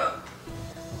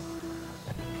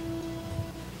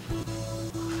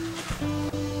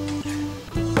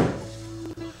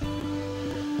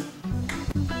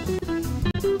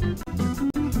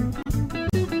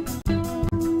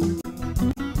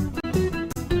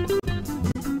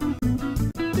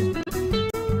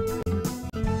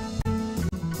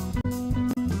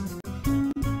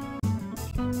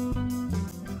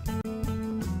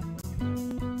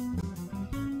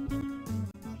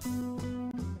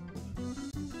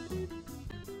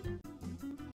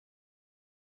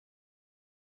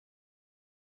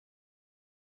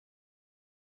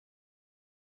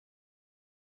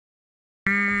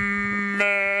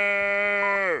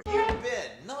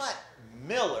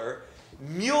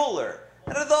 Mueller.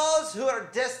 And of those who are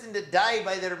destined to die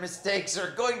by their mistakes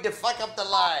are going to fuck up the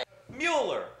lie.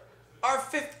 Mueller, our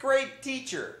 5th grade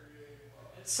teacher.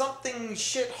 Something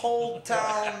shithole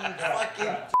town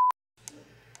fucking...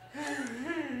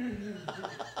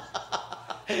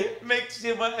 Make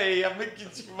I'm making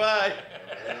you buy.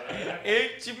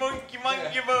 It's monkey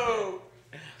mo.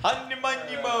 Honey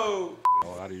monkey mo.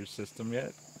 All out of your system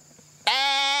yet?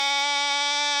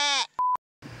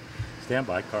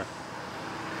 Standby car.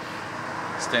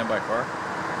 Standby car?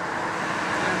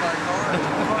 Standby car.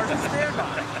 Car's a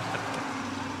standby.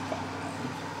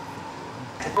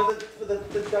 For the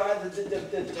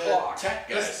clock. Tech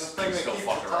guys. The thing that keeps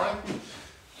the time?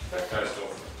 That guy's still.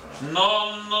 No.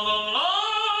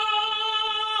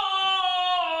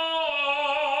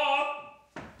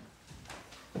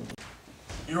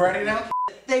 You ready now?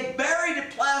 They buried a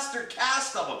plaster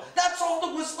cast of him. That's all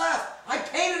that was left. I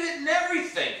painted it and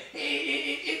everything.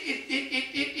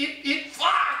 It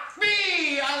fuck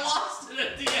me. I lost it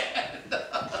at the end.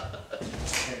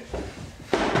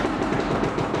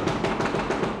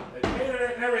 They painted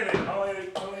it and everything,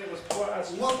 only it was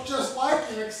plaster. Looked just like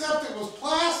him, except it was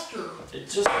plaster.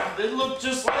 It looked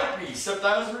just like me, except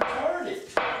I was retarded.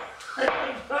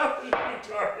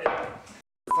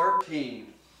 13.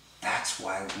 That's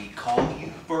why we call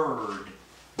you Bird.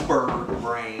 Bird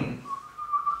brain.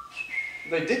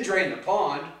 They did drain the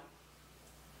pond.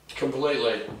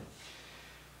 Completely.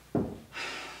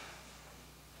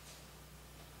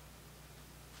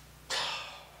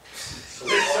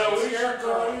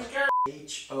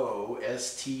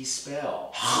 H-O-S-T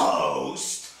spell.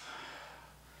 Host.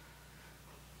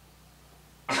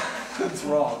 That's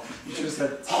wrong. You should have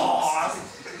said Host.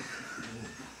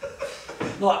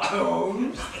 Not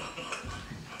host.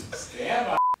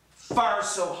 Stand Fire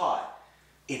so hot,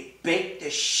 it baked the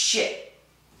shit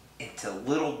into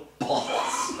little balls.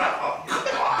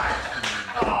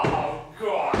 Oh,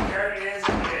 God. There it is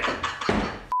again.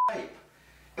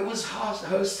 It was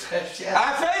host.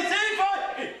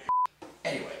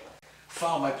 Anyway,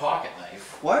 found my pocket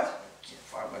knife. What?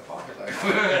 Found my pocket knife.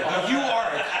 You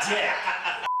are a dick.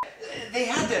 They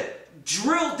had to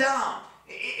drill down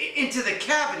into the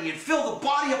cavity and fill the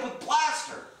body up with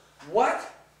plaster.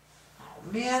 What? Oh,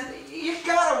 man, you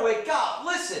gotta wake up.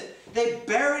 Listen, they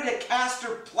buried a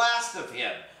caster plast of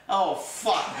him. Oh,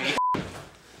 fuck me.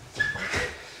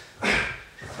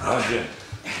 Oh, Jim.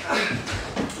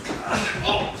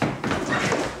 Oh.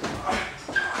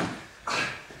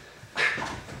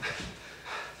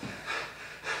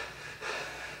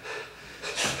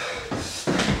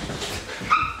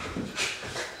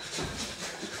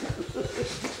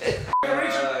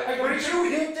 Did you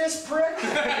hit this prick?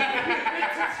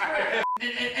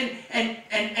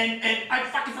 And I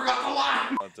fucking forgot the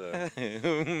line.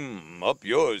 Up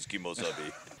yours,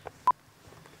 Kimosabi.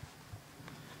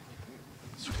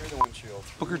 Screw the windshield.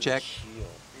 Booker check. You're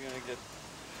gonna get.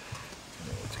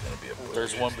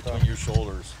 There's one between your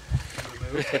shoulders.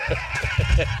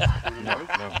 No.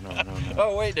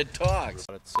 Oh, wait, it talks.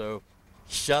 So,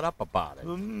 shut up about it.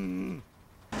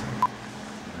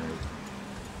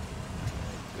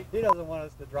 He doesn't want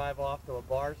us to drive off to a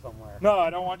bar somewhere. No, I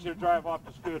don't want you to drive off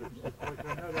the scooters.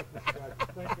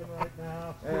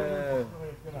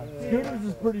 Scooters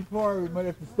is pretty far. We might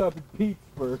have to stop at Pete's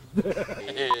first.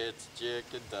 It's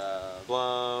Chickentown.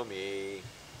 Blow me.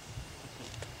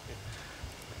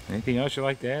 Anything else you'd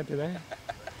like to add to that?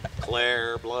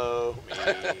 Claire, blow me.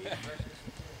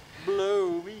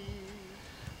 Blow me.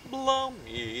 Blow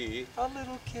me. A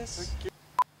little kiss.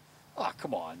 Oh,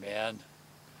 come on, man.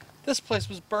 This place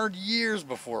was burned years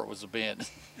before it was abandoned.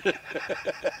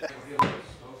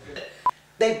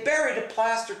 They buried a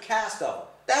plaster cast of him.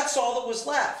 That's all that was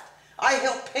left. I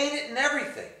helped paint it and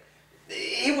everything.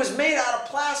 He was made out of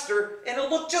plaster and it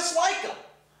looked just like him.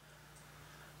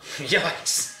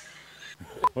 Yikes.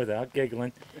 Without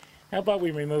giggling, how about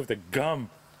we remove the gum?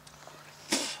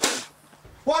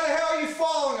 Why the hell are you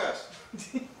following us?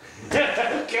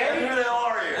 Okay. Who the hell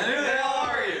are you? And who the hell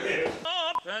are you?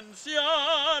 All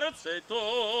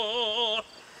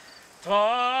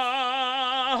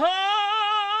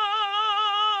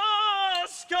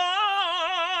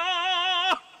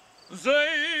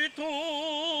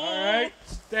right,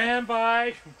 stand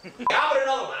by. How about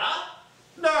another one, huh?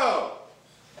 No.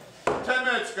 10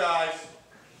 minutes, guys.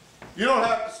 You don't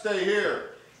have to stay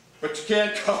here, but you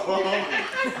can't go home.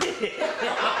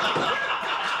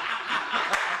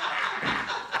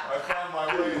 I found my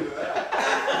way into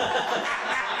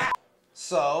that.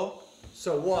 So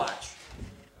watch.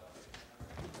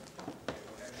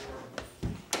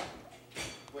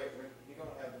 Wait, you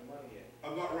don't have the money yet.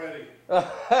 I'm not ready.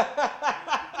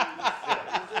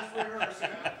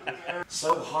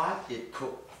 So hot, it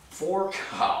cooked 4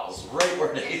 cows right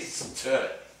where they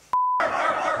stood.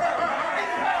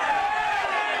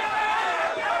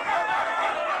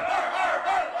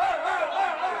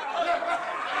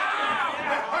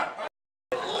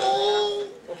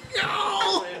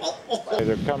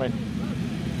 They're coming.